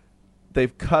 but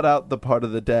they've cut out the part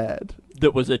of the dad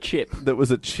That was a chip. that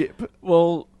was a chip.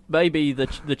 Well, maybe the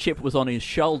chip was on his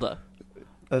shoulder,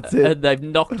 That's it. and they've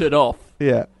knocked it off.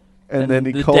 Yeah. And then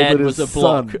he the called dad it his was a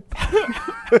block. son.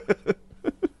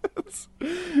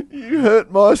 You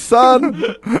hurt my son.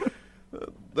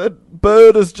 That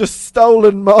bird has just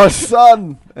stolen my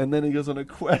son. And then he goes on a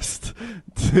quest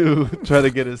to try to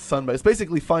get his son back. It's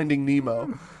basically Finding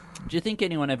Nemo. Do you think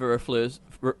anyone ever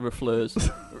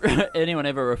anyone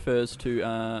ever refers to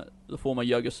the former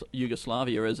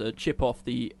Yugoslavia as a chip off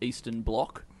the Eastern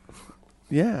Bloc?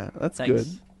 Yeah, that's Thanks.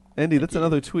 good. Andy, that's you.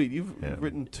 another tweet. You've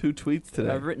written 2 tweets today.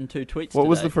 I've written 2 tweets What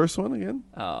was today. the first one again?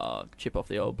 Chip off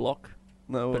the old block.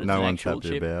 No, But it's No an one actual tapped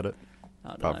you chip. about it. I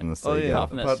don't Apart know. from the Oh seagull. yeah, Apart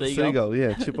from that apart from seagull.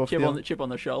 Yeah, chip off the chip on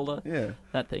the shoulder. Yeah.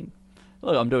 That thing.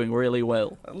 Look, I'm doing really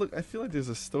well. Look, I feel like there's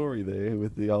a story there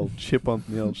with the old chip on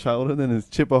the old shoulder, then his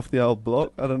chip off the old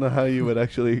block. I don't know how you would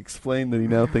actually explain that he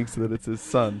now thinks that it's his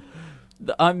son.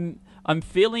 I'm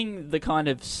feeling the kind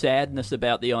of sadness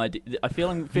about the idea. I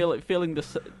feeling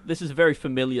this. This is a very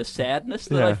familiar sadness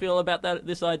that I Yeah. feel about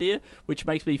this idea, which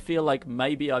makes me feel like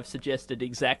maybe I've suggested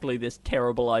exactly this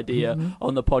terrible idea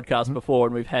on the podcast before,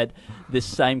 and we've had this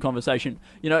same conversation.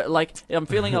 You know, like I'm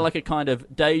feeling like a kind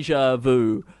of deja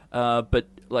vu, but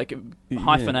like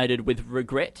hyphenated with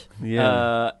regret.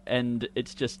 Yeah. And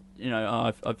it's just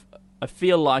I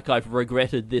feel like I've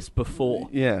regretted this before.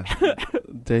 Yeah.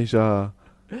 Deja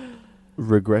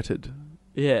regretted.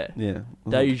 Yeah. Yeah.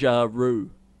 Deja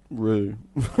Rue. Rue.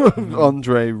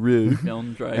 Andre Rue.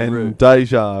 Andre And Rue.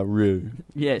 Deja Rue.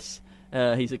 Yes.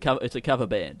 It's a cover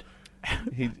band.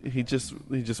 He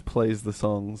just plays the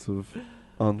songs of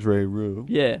Andre Rue.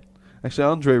 Yeah. Actually,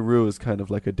 Andre Rue is kind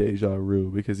of like a Deja Rue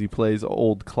because he plays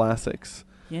old classics.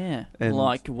 Yeah. And-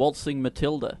 like Waltzing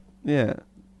Matilda. Yeah.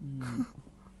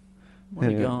 What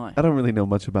a Yeah. guy. I don't really know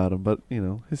much about him, but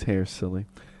his hair's silly.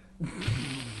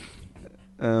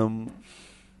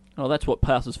 Oh, that's what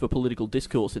passes for political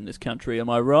discourse in this country. Am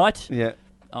I right? Yeah.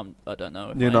 I don't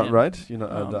know. If You're I not am. right. You're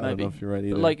not. I don't maybe. know if you're right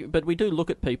either. But we do look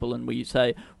at people and we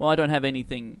say, well, I don't have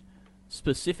anything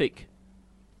specific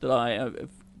that I have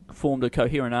formed a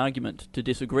coherent argument to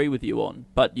disagree with you on,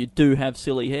 but you do have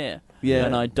silly hair. Yeah.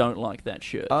 And I don't like that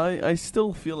shirt. I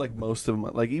still feel like most of them,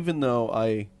 like even though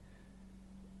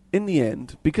in the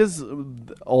end, because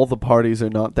all the parties are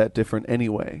not that different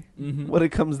anyway, what it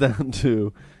comes down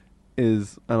to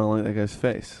is I don't like that guy's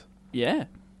face. Yeah.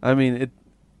 I mean, it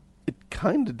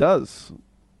kind of does.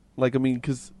 Like, I mean,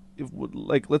 because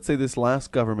let's say this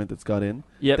last government that's got in,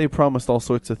 Yep. they promised all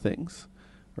sorts of things,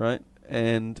 right?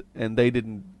 And they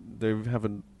didn't. They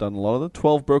haven't done a lot of them.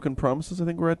 12 broken promises, I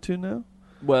think we're at 2 now.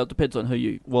 Well, it depends on who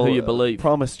you believe.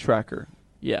 Promise Tracker.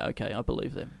 Yeah, okay, I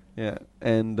believe them. Yeah,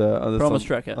 and that's Promise on,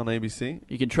 Tracker. on ABC.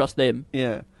 You can trust them.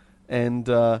 Yeah, and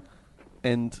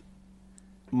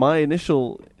my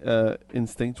initial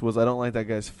instinct was I don't like that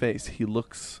guy's face. He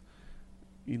looks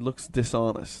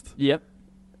dishonest. Yep.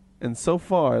 And so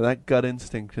far, that gut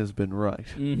instinct has been right.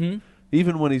 Mm-hmm.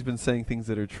 Even when he's been saying things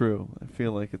that are true, I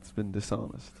feel like it's been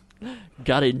dishonest.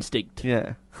 Gut instinct.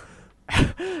 Yeah,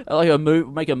 I like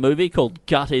make a movie called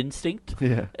Gut Instinct.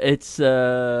 yeah. It's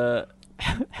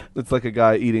It's like a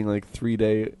guy eating like 3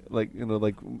 day,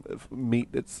 meat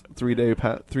that's 3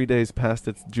 days past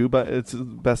its its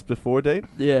best before date.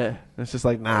 yeah. And it's just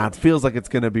like, nah, it feels like it's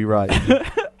gonna be right.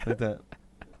 Like that.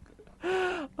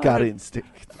 Gut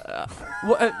instinct.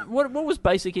 What was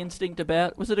Basic Instinct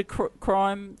about? Was it a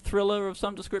crime thriller of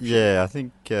some description? Yeah, I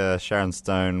think Sharon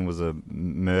Stone was a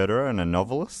murderer and a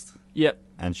novelist, Yep.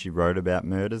 and she wrote about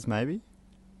murders, maybe.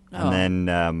 Oh, And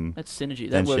then that's synergy.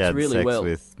 then That she works had really sex well.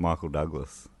 with Michael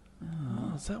Douglas.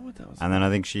 Oh, is that what that was? And then I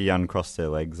think she uncrossed her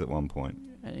legs at one point.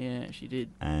 Yeah, she did.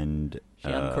 And She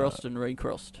uncrossed and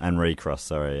recrossed. and recrossed.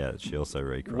 Sorry, yeah, she also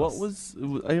recrossed. What was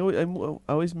I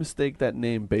always mistake that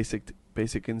name Basic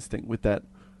Instinct with that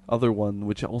other one,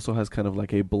 which also has kind of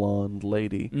like a blonde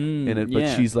lady in it, but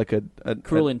yeah. she's like a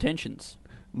Cruel Intentions.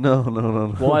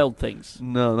 no. Wild Things.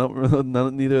 No,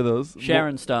 neither of those.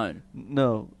 Sharon Stone.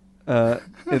 No,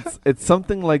 it's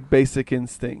something like Basic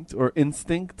Instinct or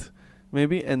Instinct,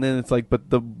 maybe, and then it's like, but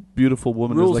the beautiful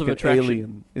woman Rules is of like an Attraction.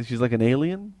 alien. She's like an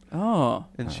alien, Oh.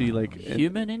 and she like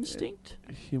Human Instinct?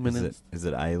 human. Is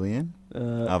it Alien? I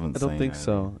haven't don't seen think Alien.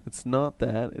 so. It's not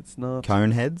that. It's not.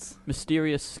 Coneheads?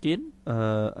 Mysterious Skin? It's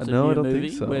a No, new I don't movie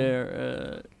think so.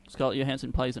 where Scarlett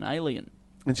Johansson plays an alien.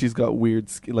 And she's got weird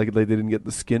skin, like they didn't get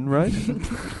the skin right.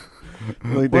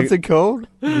 What's it called?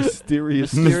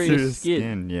 Mysterious. Mysterious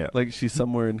Skin. Yeah. Like she's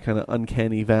somewhere in kind of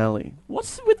uncanny valley.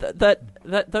 What's with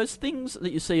that those things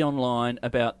that you see online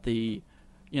about the,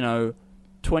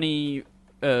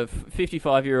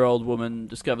 55-year-old woman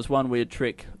discovers one weird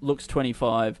trick, looks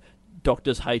 25,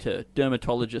 doctors hate her,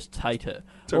 dermatologists hate her,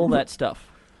 all that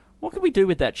stuff. What can we do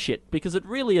with that shit? Because it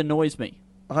really annoys me.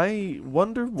 I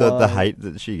wonder why. The hate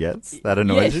that she gets, that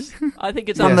annoys Yes, you. I think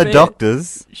it's From unfair. the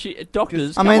doctors.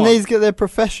 Doctors. I come mean, on. they're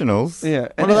professionals. Yeah,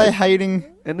 What and are they if- hating?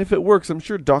 And if it works, I'm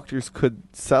sure doctors could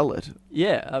sell it.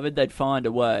 Yeah, I mean they'd find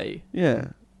a way.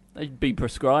 Yeah. They'd be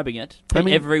prescribing it. I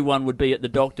mean- Everyone would be at the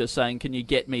doctor saying, "Can you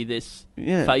get me this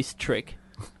Yeah. face trick?"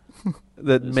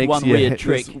 That There's makes one you weird this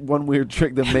trick. one weird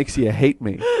trick that makes you hate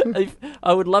me.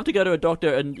 I would love to go to a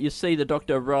doctor and you see the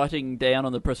doctor writing down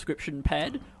on the prescription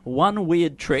pad, one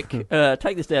weird trick.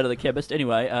 Take this down to the chemist.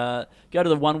 Anyway, go to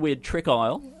the one weird trick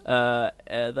aisle.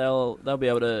 They'll be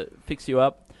able to fix you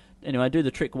up. Anyway, do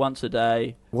the trick once a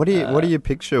day. What do you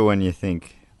picture when you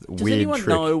think Does weird anyone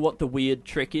trick? know what the weird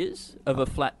trick is of a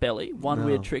flat belly? One No.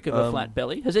 weird trick of a flat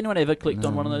belly. Has anyone ever clicked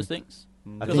on one of those things?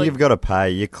 I think you've got to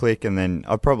pay. You click and then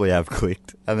I probably have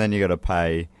clicked, and then you got to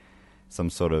pay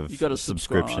some sort of You gotta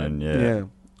subscription. subscribe. Yeah.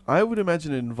 I would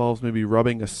imagine it involves maybe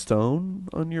rubbing a stone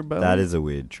on your belly. That is a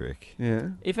weird trick. Yeah.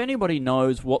 If anybody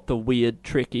knows what the weird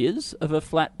trick is of a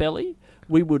flat belly,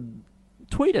 we would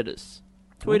tweet at us.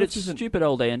 Tweet What at if isn't- stupid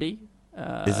old Andy.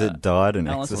 Is it diet and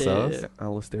Alistair- exercise?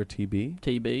 Alistair TB.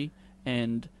 TB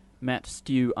and Matt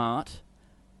Stew Art.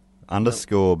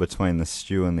 Underscore between the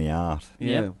stew and the art.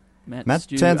 Yeah. Yep. Matt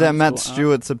Stew turns out Matt underscore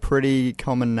Stewart's a pretty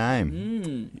common name. Art.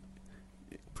 Mm.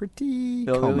 Pretty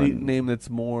The only common. name that's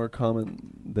more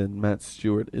common than Matt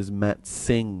Stewart is Matt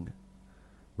Singh.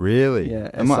 Really?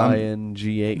 Yeah, Am I-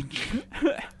 Singh.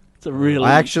 It's a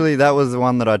really that was the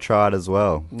one that I tried as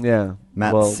well. Yeah.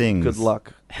 Matt well, sings. Good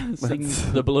luck.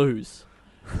 sings the blues.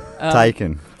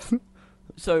 Taken.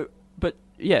 So, but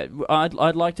yeah, I'd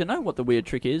like to know what the weird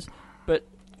trick is. But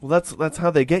Well, that's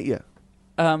how they get you.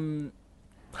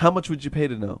 How much would you pay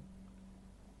to know?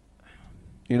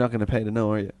 You're not going to pay to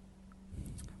know, are you?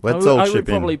 Let's I all would chip in.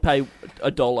 probably pay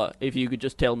 $1 if you could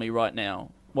just tell me right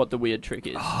now what the weird trick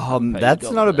is. I'd pay That's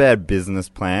 $1 not a for that. bad business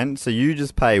plan. So you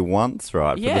just pay once,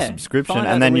 right, for the subscription, find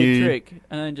out and then the weird you trick,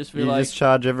 and then just be you like, just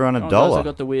charge everyone "Oh, guys, $1. I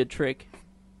got the weird trick.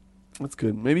 That's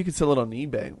good. Maybe you could sell it on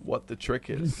eBay. What the trick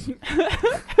is?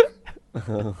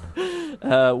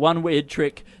 One weird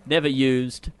trick, never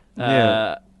used.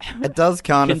 Yeah. It does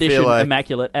kind of Condition feel like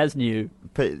immaculate as new.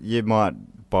 you might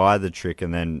buy the trick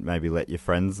and then maybe let your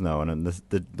friends know, and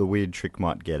the weird trick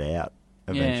might get out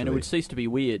eventually. Yeah, and it would cease to be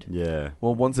weird. Yeah.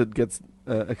 Well, once it gets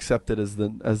accepted as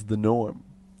the norm.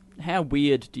 How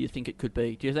weird do you think it could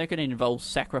be? Do you think it involves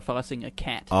sacrificing a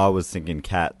cat? I was thinking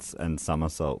cats and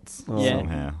somersaults Oh. Yeah.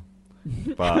 somehow,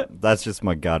 but that's just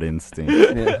my gut instinct.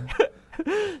 Yeah.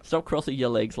 Stop crossing your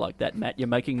legs like that, Matt. You're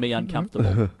making me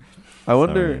uncomfortable. I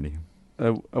wonder. Sorry, Andy.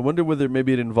 I wonder whether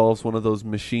maybe it involves one of those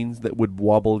machines that would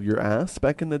wobble your ass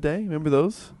back in the day. Remember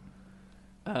those?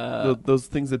 Those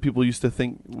things that people used to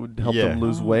think would help Yeah. them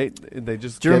lose weight. And they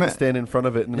just Do you stand in front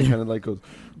of it and it kind of like goes.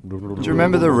 Do you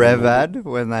remember the Rev ad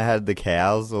when they had the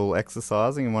cows all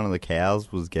exercising and one of the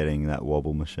cows was getting that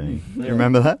wobble machine? Do you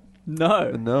remember that? No.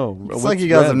 No. It's What's like you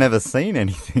guys Rev? have never seen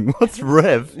anything. What's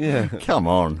Rev? Yeah. Come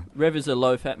on. Rev is a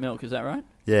low-fat milk, is that right?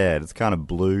 Yeah, it's kind of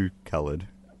blue coloured.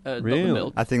 Not Really? the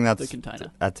milk. I think that's the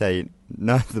container. I tell you,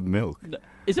 no, the milk. No.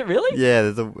 Is it really?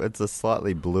 Yeah, it's a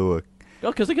slightly bluer.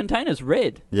 Oh, because the container's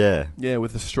red. Yeah. Yeah,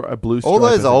 with a blue stripe. All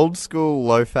those in it. old school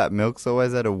low fat milks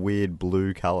always had a weird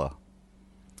blue colour.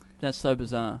 That's so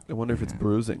bizarre. I wonder if it's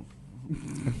bruising.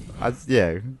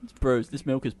 Yeah. It's bruised. This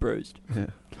milk is bruised. Yeah.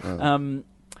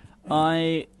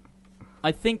 I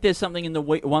think there's something in the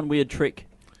one weird trick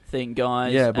thing,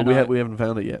 guys. Yeah, but and we haven't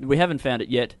found it yet. we haven't found it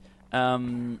yet.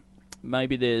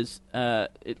 Maybe there's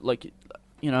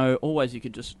always you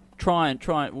could just try and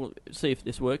we'll see if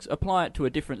this works. Apply it to a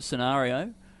different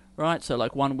scenario, right? So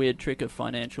like one weird trick of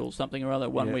financial something or other.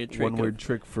 One weird trick. One weird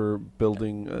trick for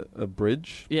building a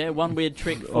bridge. Yeah, one weird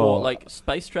trick for Oh. like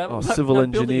space travel. Oh, No, civil no,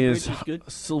 building a engineers, bridge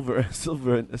is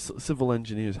good. civil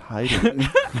engineers hiding.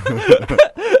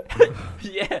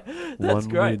 Yeah, that's One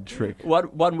great. weird trick.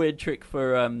 One weird trick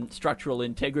for structural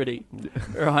integrity,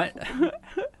 right?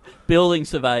 Building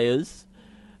surveyors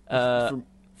For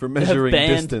have measuring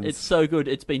banned. distance. It's so good.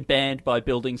 It's been banned by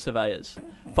building surveyors.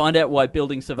 Find out why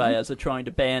building surveyors are trying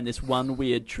to ban this one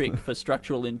weird trick for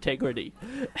structural integrity.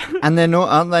 And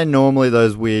aren't they normally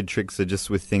those weird tricks are just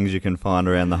with things you can find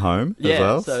around the home Yeah, as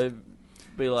well? so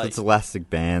be So like, it's elastic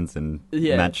bands and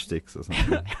Yeah. matchsticks or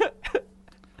something.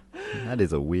 That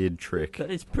is a weird trick.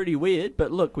 that is pretty weird.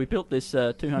 But look, we built this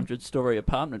 200-story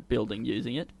apartment building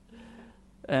using it.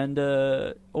 And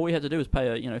all we had to do was pay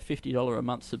a $50 a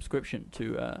month subscription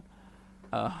to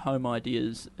Home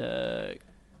Ideas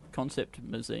concept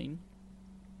magazine.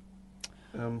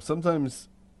 Sometimes,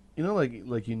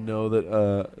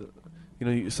 that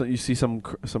you see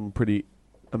some pretty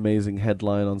amazing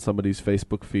headline on somebody's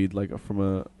Facebook feed, like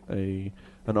from an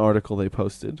article they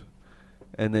posted,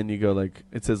 and then you go like,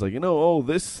 it says like, oh,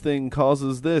 this thing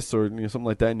causes this, or something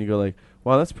like that, and you go like,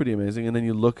 wow, that's pretty amazing, and then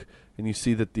you look and you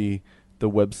see that the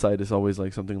website is always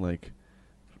like something like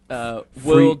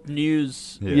World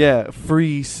News.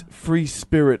 Free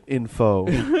spirit info,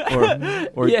 or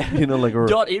like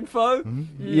or .info.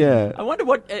 Yeah, I wonder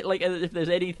what if there's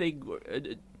anything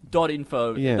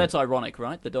 .info. Yeah. That's ironic,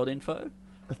 right? The .info.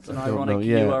 It's an I don't ironic know,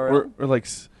 yeah. URL. Or like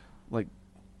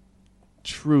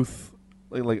truth,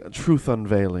 like a truth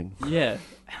unveiling. Yeah.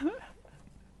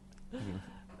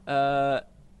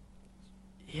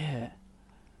 Yeah.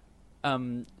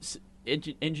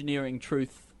 Engineering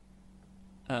truth.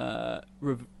 .info.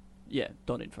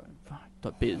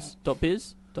 .biz.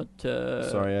 .biz.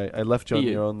 Sorry, I left you on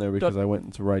EU. your own there because I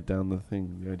went to write down the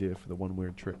idea for the one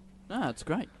weird trick. Ah, that's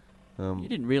great. You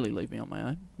didn't really leave me on my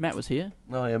own. Matt was here.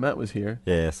 No, yeah, Matt was here.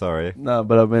 Yeah, sorry. No,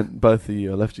 but I meant both of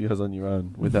you. I left you guys on your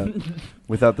own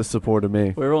without the support of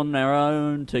me. We're on our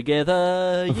own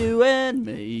together, you and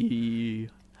me.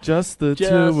 Just the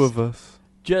two of us.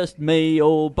 Just me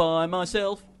all by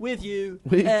myself with you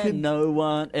and no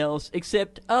one else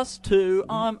except us two.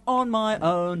 I'm on my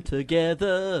own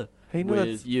together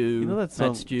with you. You know that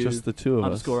song, Just the Two of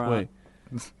Us? Wait.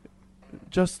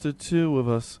 Just the two of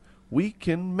us. We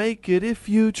can make it if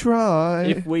you try.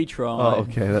 If we try. Oh,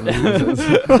 okay. That makes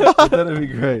sense. That'd be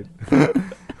great.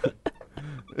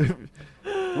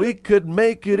 We could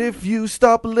make it if you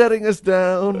stop letting us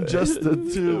down. Just the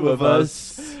two of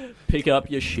us. Pick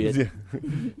up your shit.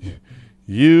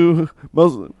 You,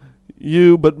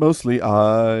 but mostly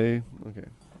I. Okay.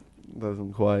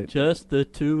 Doesn't quite. Just the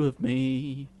two of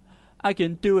me. I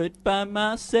can do it by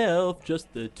myself.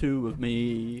 Just the two of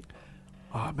me.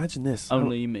 Oh, imagine this.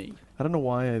 Only me. I don't know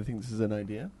why I think this is an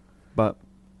idea, but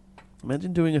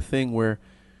imagine doing a thing where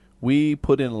we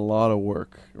put in a lot of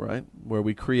work, right? Where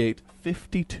we create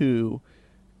 52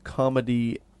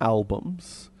 comedy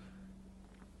albums,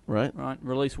 right? Right.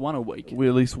 Release one a week. We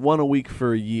release one a week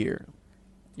for a year.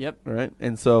 Yep. Right?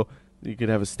 And so you could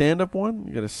have a stand-up one,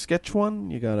 you got a sketch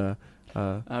one, you got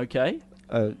okay.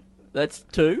 That's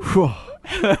two. All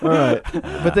right.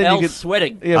 But then Al's you get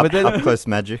sweating. Yeah, but then Up close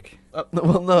magic. up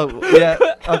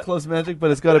close magic, but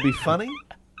it's got to be funny.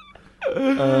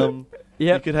 You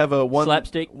could have a one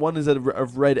slapstick. One is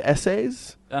of read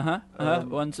essays.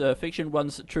 One's fiction.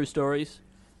 One's true stories.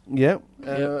 Yeah.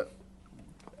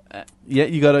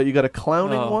 You got a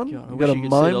clowning one. God, you got a you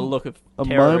could mime. see the look of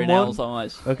terror in Al's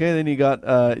eyes. Okay, then you got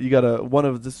a one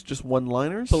of this just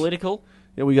one-liners. Political.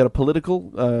 Yeah, we got a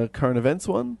political current events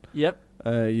one. Yep.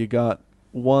 You got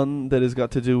one that has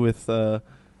got to do with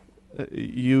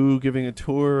you giving a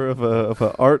tour of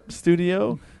a art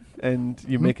studio, and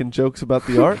you making jokes about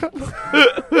the art.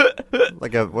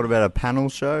 What about a panel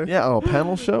show? Yeah, a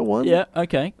panel show one. Yeah.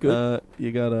 Okay. Good.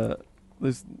 You got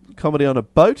there's comedy on a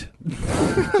boat.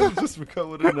 Just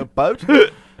recorded in a boat.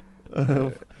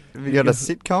 Have you got a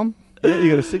sitcom? Yeah, you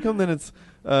got a sitcom. Then it's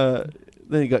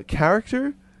then you got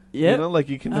character. Yeah. You know, like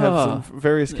you can have some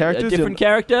various characters. A different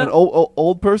character. An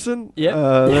old person. Yeah.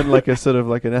 Then like a sort of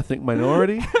like an ethnic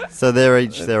minority. So they're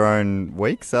each their own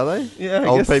weeks, are they? Yeah.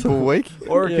 Old people week.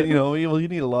 Or you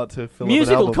need a lot to fill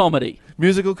Musical up an album. comedy.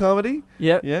 Musical comedy.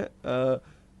 Yep. Yeah.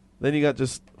 Then you got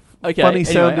just okay. funny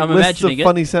Anyway, sounding I'm lists imagining of it.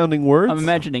 funny sounding words. I'm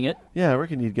imagining it. Yeah, I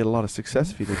reckon you'd get a lot of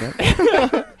success if you did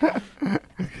that.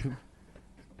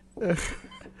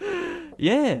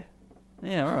 Yeah.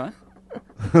 Yeah. All right.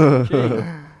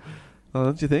 Gee. Oh,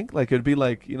 don't you think? Like it'd be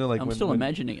like like I'm when, still when,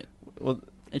 imagining it. Well,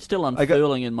 It's still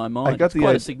unfurling in my mind. got It's the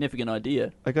quite a id- significant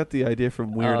idea. I got the idea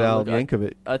from Weird Al look,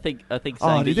 Yankovic. I think saying do you that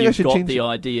think I you've should got change the it?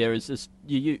 idea is just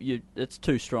you. It's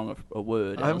too strong a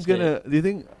word. I'm Alistair. gonna. Do you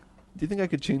think I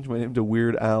could change my name to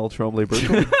Weird Al Trombley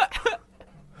Birchall?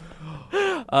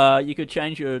 You could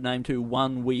change your name to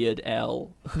One Weird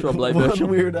Al Trombley One Birchall.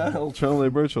 Weird Al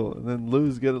Trombley Birchall, and then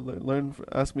Lou's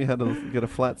ask me how to get a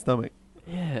flat stomach.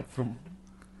 Yeah.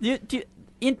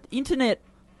 Internet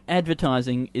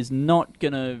advertising is not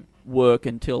gonna work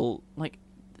until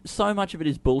so much of it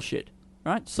is bullshit,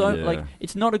 right? So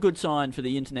it's not a good sign for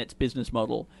the internet's business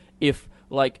model if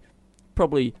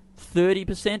probably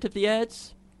 30% of the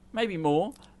ads, maybe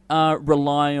more,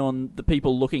 rely on the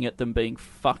people looking at them being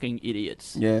fucking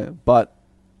idiots. Yeah, but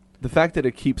the fact that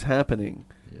it keeps happening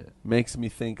makes me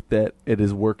think that it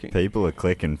is working. People are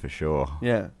clicking for sure.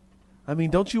 Yeah. I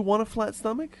mean, don't you want a flat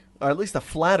stomach? Or at least a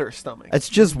flatter stomach. It's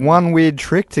just one weird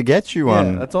trick to get you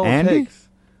on. That's all Andy? it takes.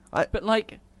 But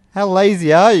how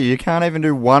lazy are you? You can't even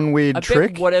do one weird I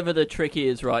trick? bet whatever the trick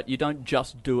is, right, you don't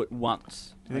just do it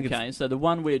once. Do you think Okay, so the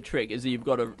one weird trick is that you've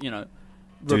got to,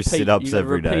 do sit-ups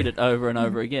every day. Repeat it over and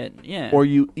over again. Yeah. Or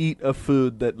you eat a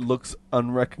food that looks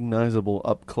unrecognizable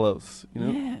up close. You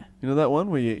know? Yeah. You know that one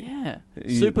where you... Yeah.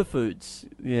 You- Superfoods.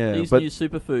 Yeah, These but new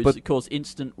superfoods but- that cause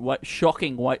instant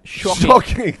shocking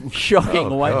shocking. shocking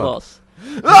Oh, weight God. loss.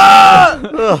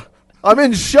 Ugh, I'm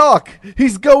in shock.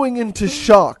 He's going into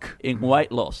shock. In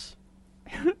weight loss.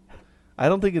 I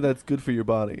don't think that's good for your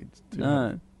body. It's too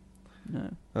No.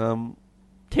 hard.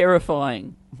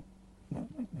 Terrifying.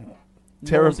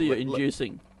 Nausea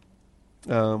inducing.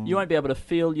 You won't be able to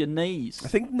feel your knees. I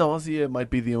think nausea might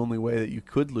be the only way that you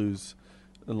could lose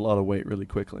a lot of weight really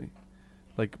quickly.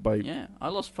 Like by... Yeah, I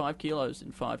lost 5 kilos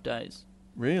in 5 days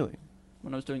Really?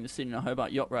 when I was doing the Sydney to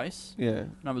Hobart yacht race. Yeah.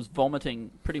 And I was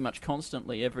vomiting pretty much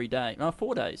constantly every day. No,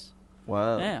 4 days.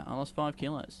 Wow. Yeah, I lost 5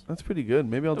 kilos. That's pretty good.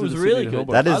 Maybe I'll It do was the really Sydney to good.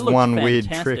 Hobart. That I is looked one weird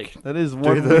fantastic. trick. That is Do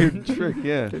one the- weird trick,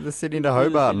 yeah. Do the Sydney to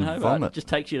Hobart and It vomit. just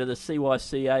takes you to the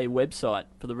CYCA website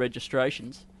for the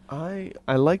registrations. I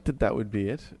like that would be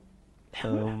it.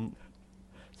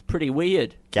 It's pretty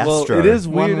weird. Gastro. Well, it is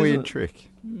one weird, weird isn't it? trick.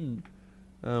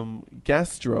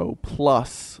 Gastro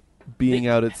plus being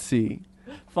out at sea.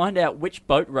 Find out which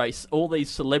boat race all these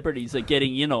celebrities are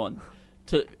getting in on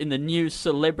in the new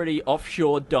celebrity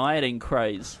offshore dieting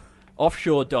craze.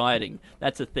 Offshore dieting,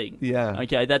 that's a thing. Yeah.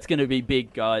 Okay, that's going to be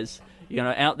big, guys. You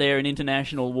know, out there in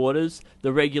international waters,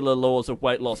 the regular laws of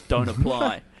weight loss don't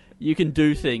apply. You can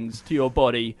do things to your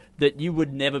body that you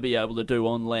would never be able to do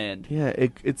on land. Yeah,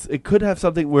 it could have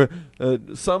something where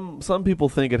some people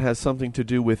think it has something to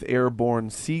do with airborne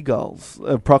seagulls,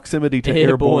 proximity to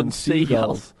airborne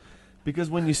seagulls.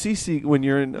 Because when you when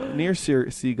you're near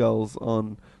seagulls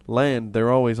on land,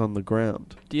 they're always on the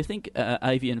ground. Do you think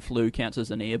avian flu counts as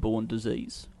an airborne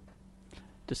disease?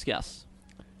 Discuss.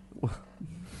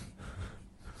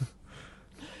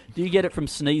 Do you get it from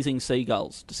sneezing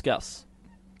seagulls? Discuss.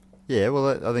 Yeah,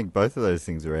 well, I think both of those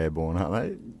things are airborne,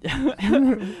 aren't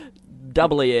they?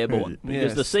 Doubly airborne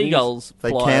because Yeah, the sneeze. seagulls They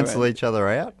fly cancel around. each other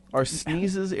out. Are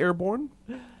sneezes airborne?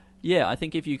 Yeah, I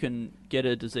think if you can get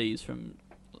a disease from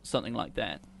something like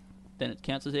that, then it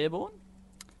counts as airborne.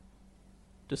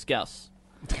 Discuss.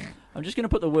 I'm just going to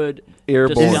put the word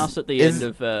Airborne. discuss at the Is-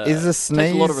 end of. is a takes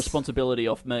a lot of sneeze- responsibility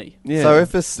off me. Yeah. So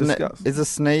if discuss. is a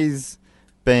sneeze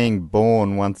being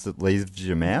born once it leaves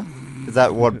your mouth? Is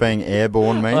that what being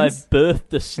airborne I means? birthed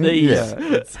the sneeze. Yeah,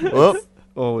 it's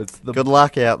the Good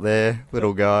luck out there,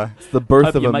 little guy. it's the birth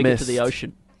Hope of you a make mist. it to the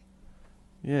ocean.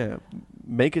 Yeah,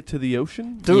 make it to the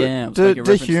ocean. Yeah, it's like a Do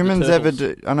reference to the humans ever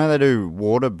turtles. do? I know they do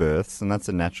water births, and that's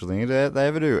a natural thing. Do they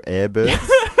ever do air births?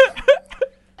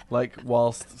 Like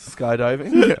whilst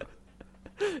skydiving.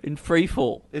 In free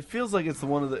fall. It feels like it's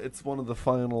one of the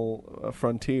final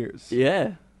frontiers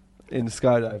Yeah. in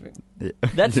skydiving. Yeah.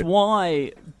 That's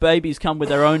why babies come with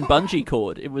their own bungee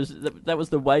cord. It was that was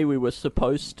the way we were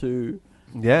supposed to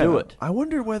Yeah, do it. I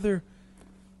wonder whether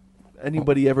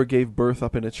anybody ever gave birth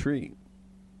up in a tree.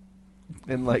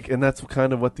 And that's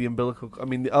kind of what the umbilical. I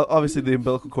mean, obviously the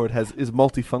umbilical cord is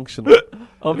multifunctional.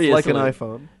 Obviously. It's like an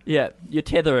iPhone. Yeah, you're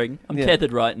tethering. I'm Yeah.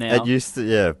 tethered right now. It used to,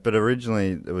 yeah, but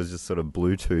originally it was just sort of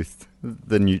Bluetoothed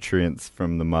the nutrients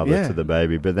from the mother Yeah. to the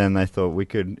baby. But then they thought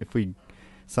if we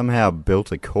somehow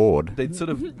built a cord. They'd sort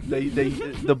of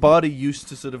the body used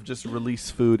to sort of just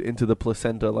release food into the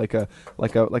placenta like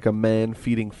a man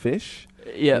feeding fish.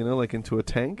 Yeah. You know, like into a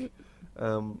tank.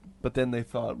 But then they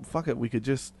thought, fuck it, we could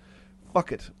just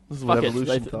fuck it. This is what Fuck it.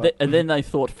 evolution thought. And then they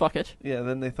thought, fuck it. Yeah,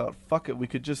 then they thought, fuck it, we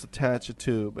could just attach a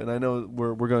tube. And I know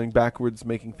we're going backwards,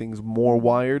 making things more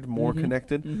wired, more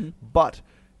connected, but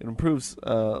it improves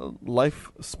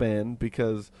lifespan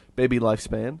baby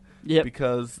lifespan, Yep.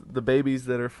 because the babies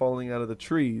that are falling out of the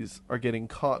trees are getting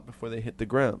caught before they hit the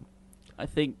ground. I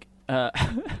think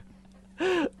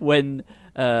when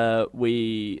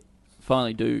we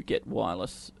finally do get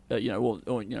wireless, or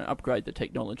upgrade the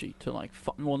technology to like,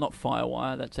 not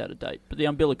FireWire, that's out of date, but the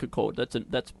umbilical cord,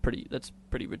 that's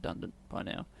pretty redundant by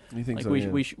now. You think Like so? we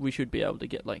Yeah. we should be able to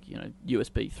get like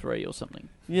USB 3 or something.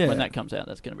 Yeah. When that comes out,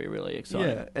 that's going to be really exciting.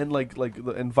 Yeah, and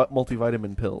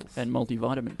multivitamin pills. And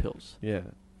multivitamin pills. Yeah,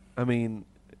 I mean,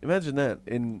 imagine that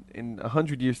in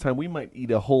 100 years' time, we might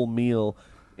eat a whole meal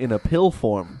in a pill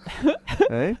form.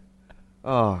 Eh?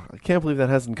 Oh, I can't believe that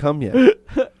hasn't come yet.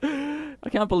 I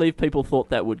can't believe people thought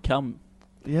that would come.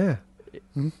 Yeah.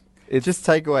 It just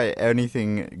take away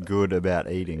anything good about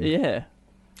eating. Yeah.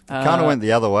 Kind of went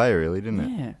the other way, really, didn't it?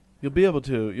 Yeah.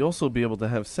 You'll also be able to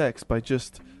have sex by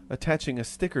just attaching a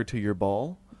sticker to your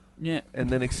ball Yeah. and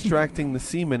then extracting the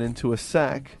semen into a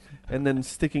sack and then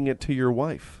sticking it to your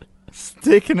wife.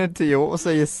 Sticking it to you.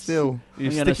 So you're still. You're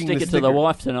I'm going to sticking stick the it to the sticker-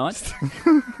 wife tonight.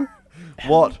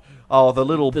 What? Oh, the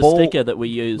little the ball sticker that we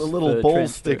use. The little for ball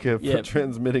transfer. sticker for Yeah.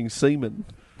 transmitting semen.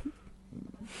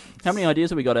 How many ideas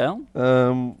have we got,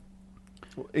 Al?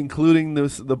 Including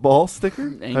the ball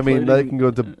sticker? I mean, that can go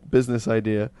into business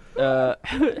idea.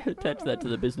 Attach that to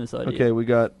the business idea. Okay, we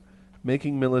got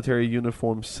making military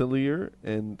uniforms sillier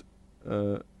and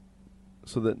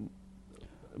so that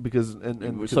because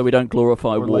and so we don't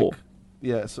glorify or war.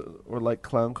 Or like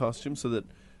clown costumes, so that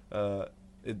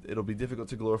it'll be difficult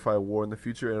to glorify war in the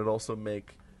future, and it'll also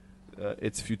make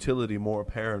its futility more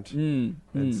apparent. And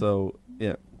so,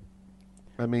 yeah.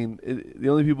 I mean, the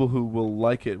only people who will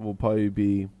like it will probably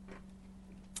be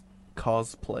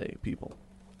cosplay people.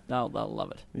 They'll love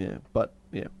it. Yeah, but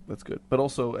yeah, that's good. But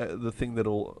also, the thing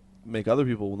that'll make other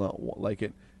people not like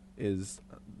it is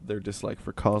their dislike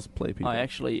for cosplay people. I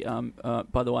actually,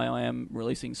 by the way, I am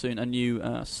releasing soon a new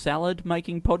salad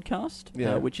making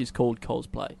podcast, which is called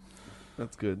Cosplay.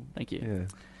 That's good. Thank you. Yeah.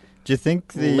 Do you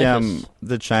think Lepus.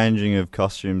 the changing of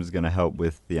costumes is going to help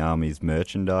with the Army's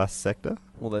merchandise sector?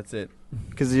 Well, that's it.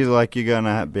 Because you're going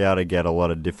to be able to get a lot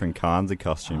of different kinds of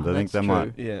costumes. I think that's that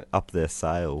might Yeah. up their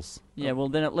sales. Yeah, well,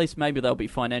 then at least maybe they'll be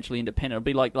financially independent. It'll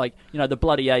be like the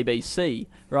bloody ABC,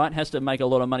 right? Has to make a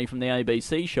lot of money from the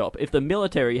ABC shop. If the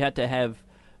military had to have,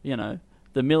 the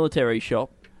military shop,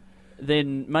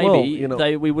 then maybe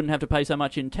we wouldn't have to pay so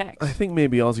much in tax. I think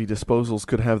maybe Aussie Disposals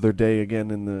could have their day again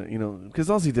in the, because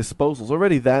Aussie Disposals,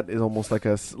 already that is almost like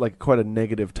quite a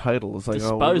negative title. It's like,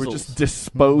 we're just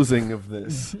disposing of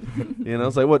this.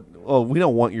 It's like, what? Oh, we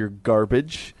don't want your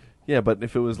garbage. Yeah, but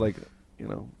if it was like,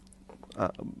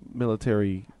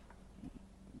 military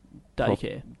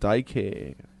daycare.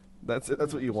 That's it.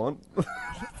 That's what you want.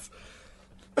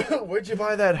 Where'd you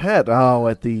buy that hat? Oh,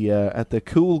 at the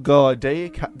Cool Guy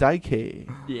daycare.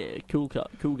 Yeah, cool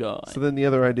guy. So then the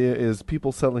other idea is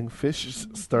people selling fish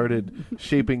started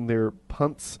shaping their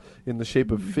punts in the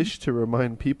shape of fish to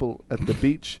remind people at the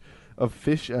beach of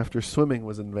fish after swimming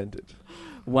was invented.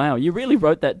 Wow, you really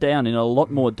wrote that down in a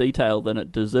lot more detail than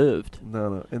it deserved.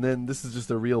 No. And then this is just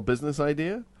a real business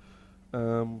idea.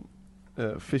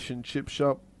 Fish and chip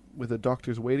shop with a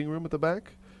doctor's waiting room at the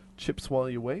back. Chips while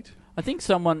you wait. I think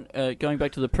someone, going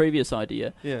back to the previous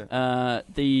idea,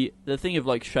 the thing of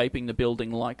like shaping the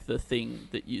building like the thing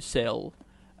that you sell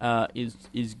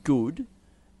is good,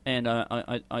 and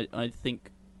I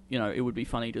think it would be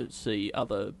funny to see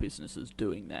other businesses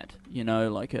doing that.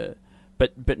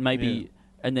 But maybe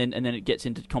and then it gets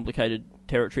into complicated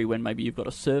territory when maybe you've got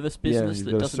a service business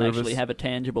that doesn't actually have a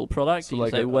tangible product. So you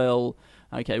say, we're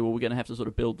going to have to sort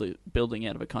of build the building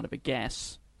out of a kind of a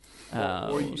gas.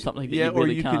 Or something that you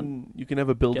really you can have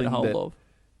a building get a hold that of.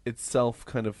 itself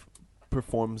kind of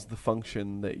performs the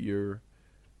function that you're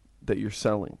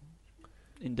selling.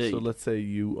 Indeed. So let's say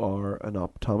you are an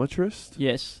optometrist.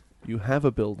 Yes. You have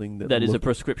a building that is a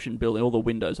prescription building. All the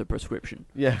windows are prescription.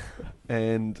 Yeah,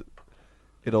 and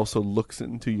it also looks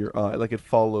into your eye, like it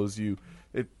follows you.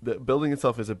 The building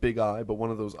itself is a big eye, but one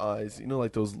of those eyes,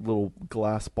 like those little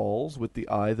glass balls with the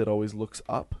eye that always looks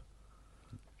up.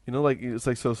 It's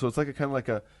like so it's like a kind of like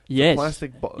a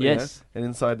plastic ball. Yes. Yeah? And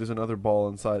inside there's another ball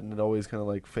inside, and it always kind of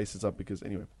like faces up because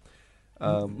anyway,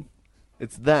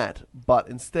 it's that. But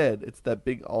instead, it's that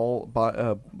big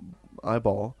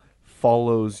eyeball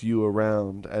follows you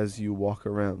around as you walk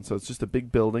around. So it's just a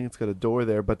big building. It's got a door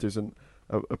there, but there's a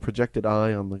projected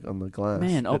eye on the glass.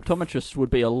 Man, optometrists would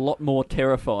be a lot more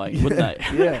terrifying, wouldn't they?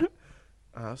 Yeah.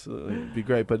 Absolutely. It'd be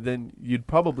great. But then you'd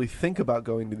probably think about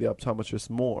going to the optometrist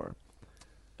more.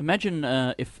 Imagine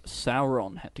if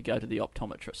Sauron had to go to the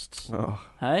optometrists. Oh.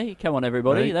 Hey, come on,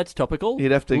 everybody. Right. That's topical. He'd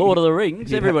have to Lord of the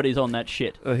Rings. Everybody's on that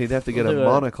shit. He'd have to get a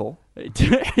monocle.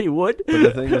 He would. But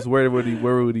the thing is, where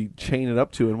would he chain it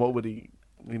up to, and what would he?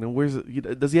 Where's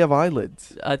it? Does he have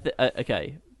eyelids?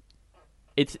 Okay.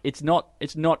 It's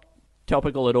not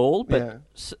topical at all. But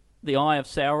the eye of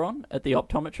Sauron at the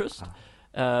optometrist,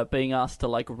 being asked to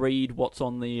like read what's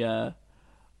on the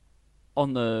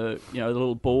the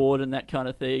little board and that kind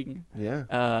of thing. Yeah,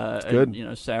 it's good. And,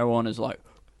 Sauron is like,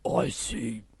 I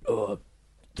see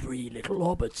 3 little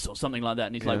hobbits or something like that,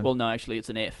 and he's like, well, no, actually, it's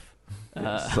an F.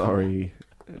 Sorry.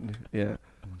 Yeah.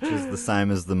 Which is the same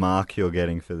as the mark you're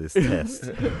getting for this test.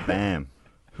 Bam.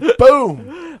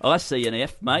 Boom. I see an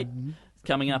F, mate. It's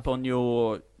coming up on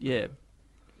your you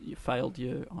failed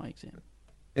your eye exam.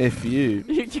 F you.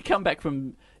 You come back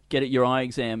from your eye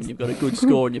exam and you've got a good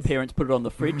score and your parents put it on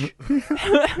the fridge.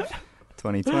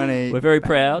 2020. We're very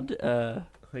proud.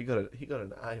 He got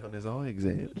an A on his eye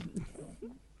exam.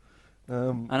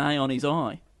 An A on his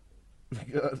eye.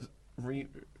 We got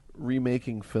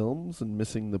remaking films and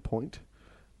missing the point,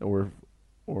 or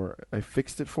I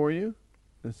fixed it for you.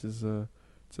 This is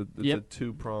It's a Yep.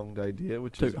 two-pronged idea,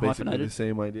 which Two is basically hyphenated. the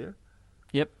same idea.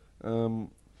 Yep.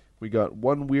 We got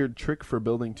one weird trick for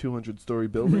building 200-story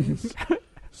buildings.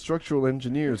 Structural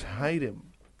engineers hide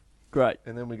him. Great.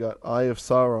 And then we got Eye of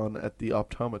Sauron at the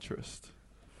optometrist.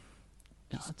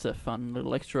 That's a fun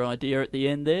little extra idea at the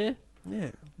end there.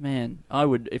 Yeah. Man, I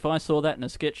would, if I saw that in a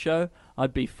sketch show,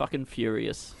 I'd be fucking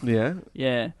furious. Yeah?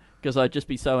 Yeah, because I'd just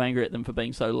be so angry at them for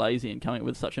being so lazy and coming up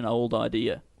with such an old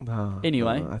idea. No,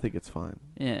 Anyway. no, I think it's fine.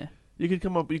 Yeah. You could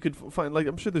come up, you could find, like,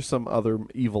 I'm sure there's some other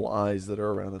evil eyes that are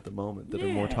around at the moment that are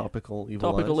more Yeah. topical evil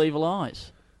eyes. Topical evil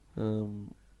eyes.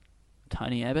 Um,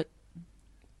 Tony Abbott.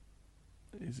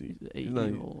 is he?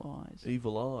 Evil eyes.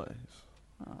 Evil eyes.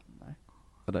 I don't know.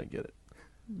 I don't get it.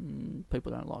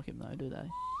 People don't like him though, do they?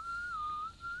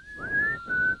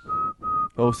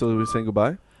 Oh, so we're saying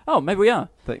goodbye? Oh, maybe we are.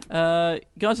 Thank.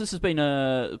 Guys, this has been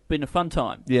a fun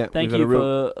time. Yeah, Thank we've had you a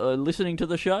real- for listening to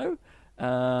the show.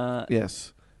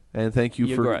 Yes. And thank you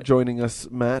You're for great. joining us,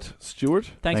 Matt Stewart.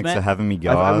 Thanks, for Matt. having me, I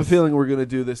guys. have a feeling we're going to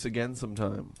do this again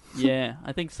sometime. Yeah,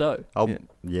 I think so.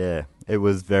 Yeah, it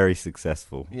was very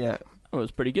successful. Yeah. Oh, it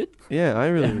was pretty good. Yeah,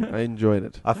 I enjoyed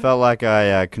it. I felt like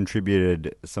I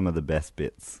contributed some of the best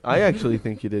bits. I actually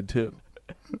think you did too.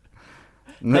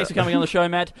 Thanks for coming on the show,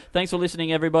 Matt. Thanks for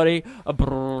listening, everybody.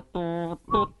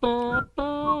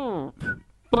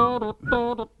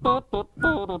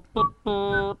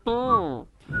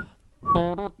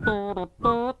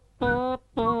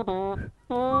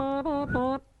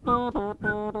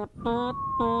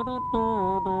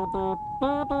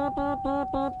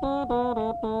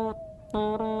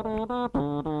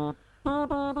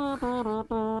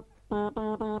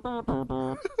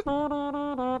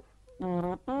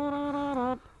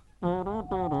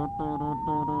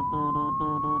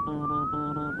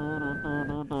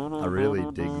 I really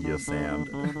dig your sound.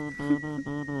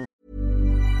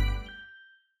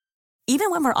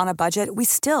 Even when we're on a budget, we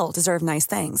still deserve nice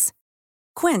things.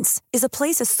 Quince is a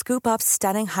place to scoop up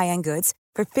stunning high-end goods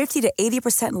for 50 to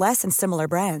 80% less than similar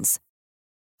brands.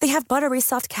 They have buttery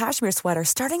soft cashmere sweaters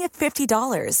starting at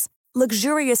 $50,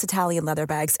 luxurious Italian leather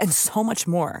bags, and so much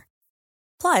more.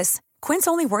 Plus, Quince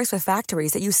only works with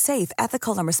factories that use safe,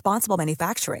 ethical, and responsible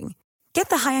manufacturing. Get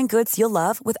the high-end goods you'll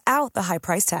love without the high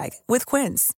price tag with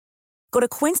Quince. Go to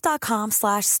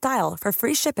quince.com/style for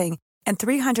free shipping and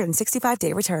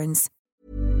 365-day returns.